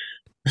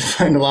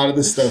a lot of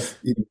this stuff.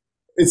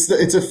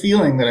 It's a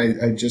feeling that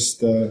I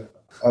just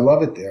I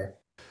love it there.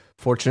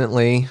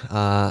 Fortunately,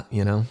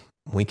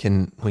 we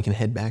can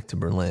head back to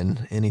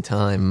Berlin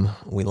anytime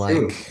we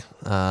like,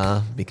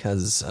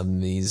 because of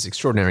these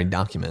extraordinary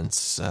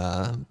documents,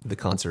 the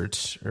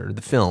concert or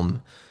the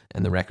film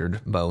and the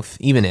record both.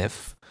 Even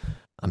if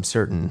I'm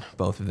certain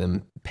both of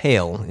them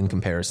pale in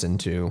comparison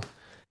to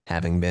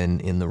having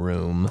been in the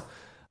room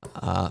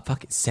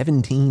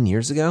 17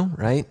 years ago,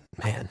 right?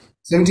 Man.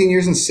 17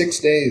 years and 6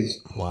 days.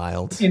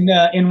 Wild.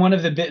 In one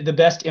of the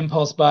best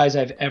impulse buys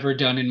I've ever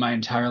done in my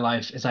entire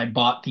life is I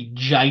bought the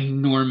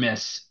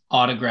ginormous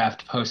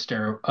autographed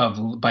poster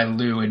by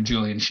Lou and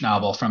Julian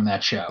Schnabel from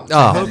that show.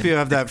 I hope you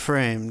have that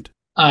framed.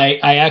 I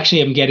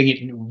actually am getting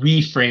it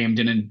reframed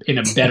in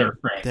a better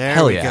frame. There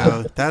Hell we yeah.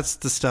 go. That's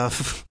the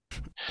stuff.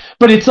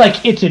 But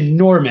it's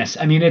enormous.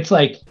 I mean, it's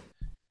like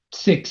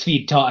 6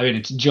 feet tall. I mean,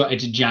 it's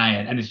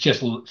giant, and it's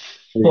just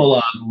full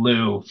on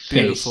Lou face.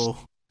 Beautiful.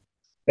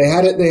 They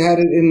had it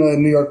in the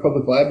New York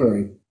Public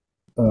Library.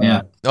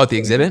 Yeah. Oh, at the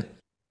exhibit?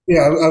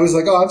 Yeah, I was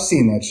like, I've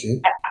seen that shit.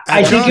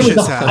 I think it was.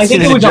 Josh's house. I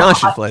think it was.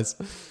 Josh's place.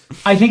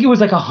 I think it was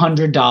like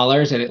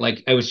 $100,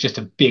 and it was just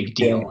a big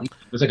deal. Yeah.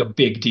 It was like a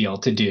big deal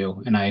to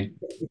do, and I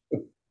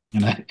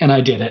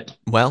did it.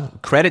 Well,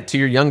 credit to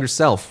your younger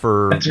self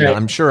for. That's right.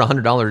 I'm sure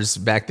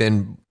 $100 back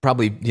then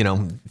probably,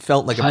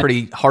 felt like a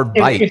pretty hard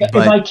bite.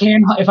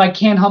 If I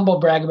can humble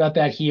brag about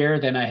that here,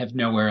 then I have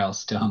nowhere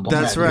else to humble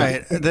That's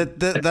brag. right.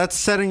 That's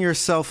setting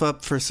yourself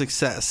up for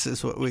success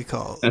is what we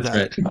call That's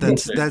that.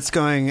 right. That's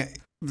going.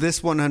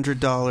 This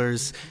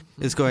 $100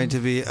 is going to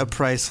be a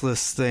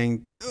priceless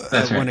thing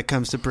when it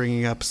comes to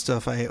bringing up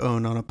stuff I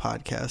own on a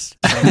podcast.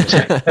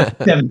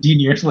 17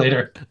 years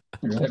later.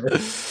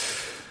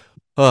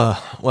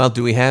 Well,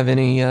 do we have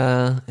any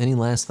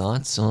last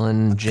thoughts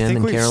on Jim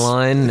and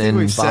Caroline and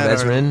Bob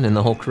Ezrin and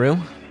the whole crew?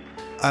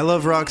 I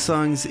love rock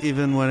songs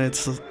even when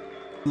it's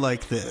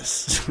like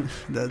this.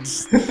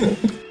 That's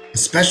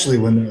especially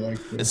when they're like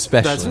this.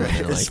 That's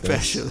right.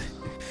 Especially.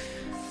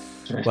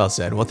 Well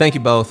said. Well, thank you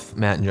both,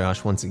 Matt and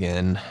Josh, once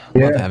again.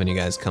 Love having you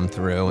guys come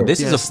through. This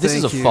is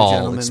a fall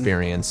gentlemen.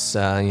 Experience.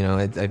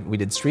 We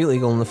did Street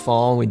Legal in the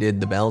fall. We did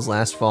The Bells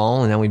last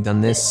fall, and now we've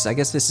done this. I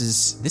guess this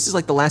is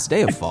like the last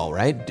day of fall,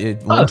 right?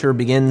 Winter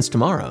begins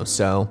tomorrow,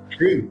 so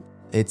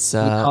it's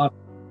a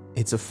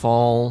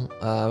fall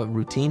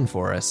routine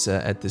for us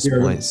at this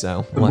point.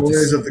 So the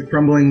boys of the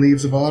crumbling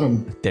leaves of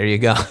autumn. There you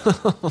go.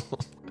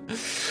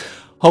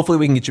 Hopefully,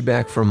 we can get you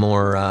back for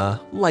more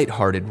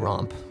lighthearted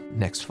romp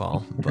next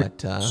fall,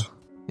 but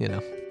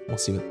we'll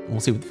see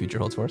what the future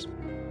holds for us.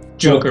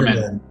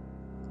 Jokerman.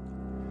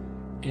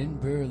 In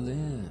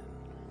Berlin,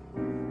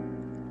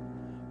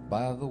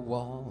 by the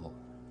wall,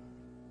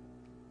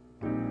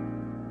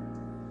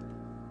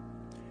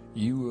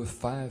 you were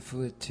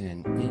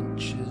 5'10"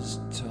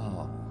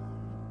 tall.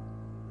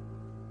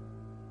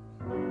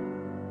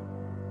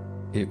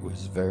 It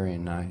was very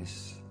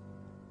nice.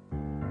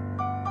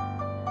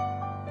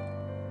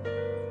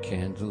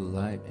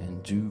 Candlelight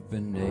and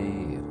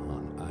Dubonnet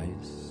on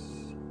ice.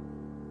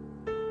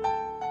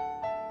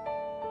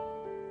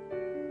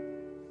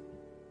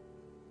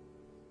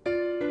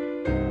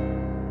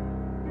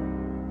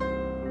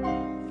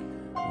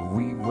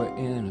 We were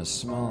in a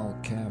small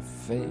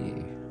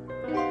cafe.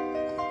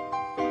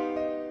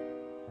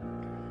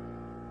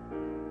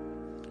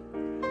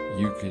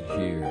 You could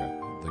hear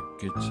the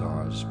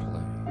guitars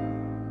play.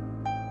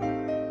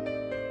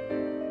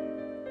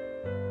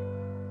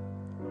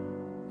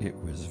 It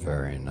was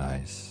very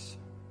nice.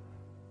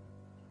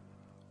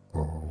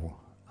 Oh,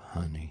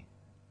 honey,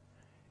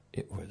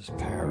 it was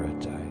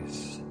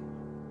paradise.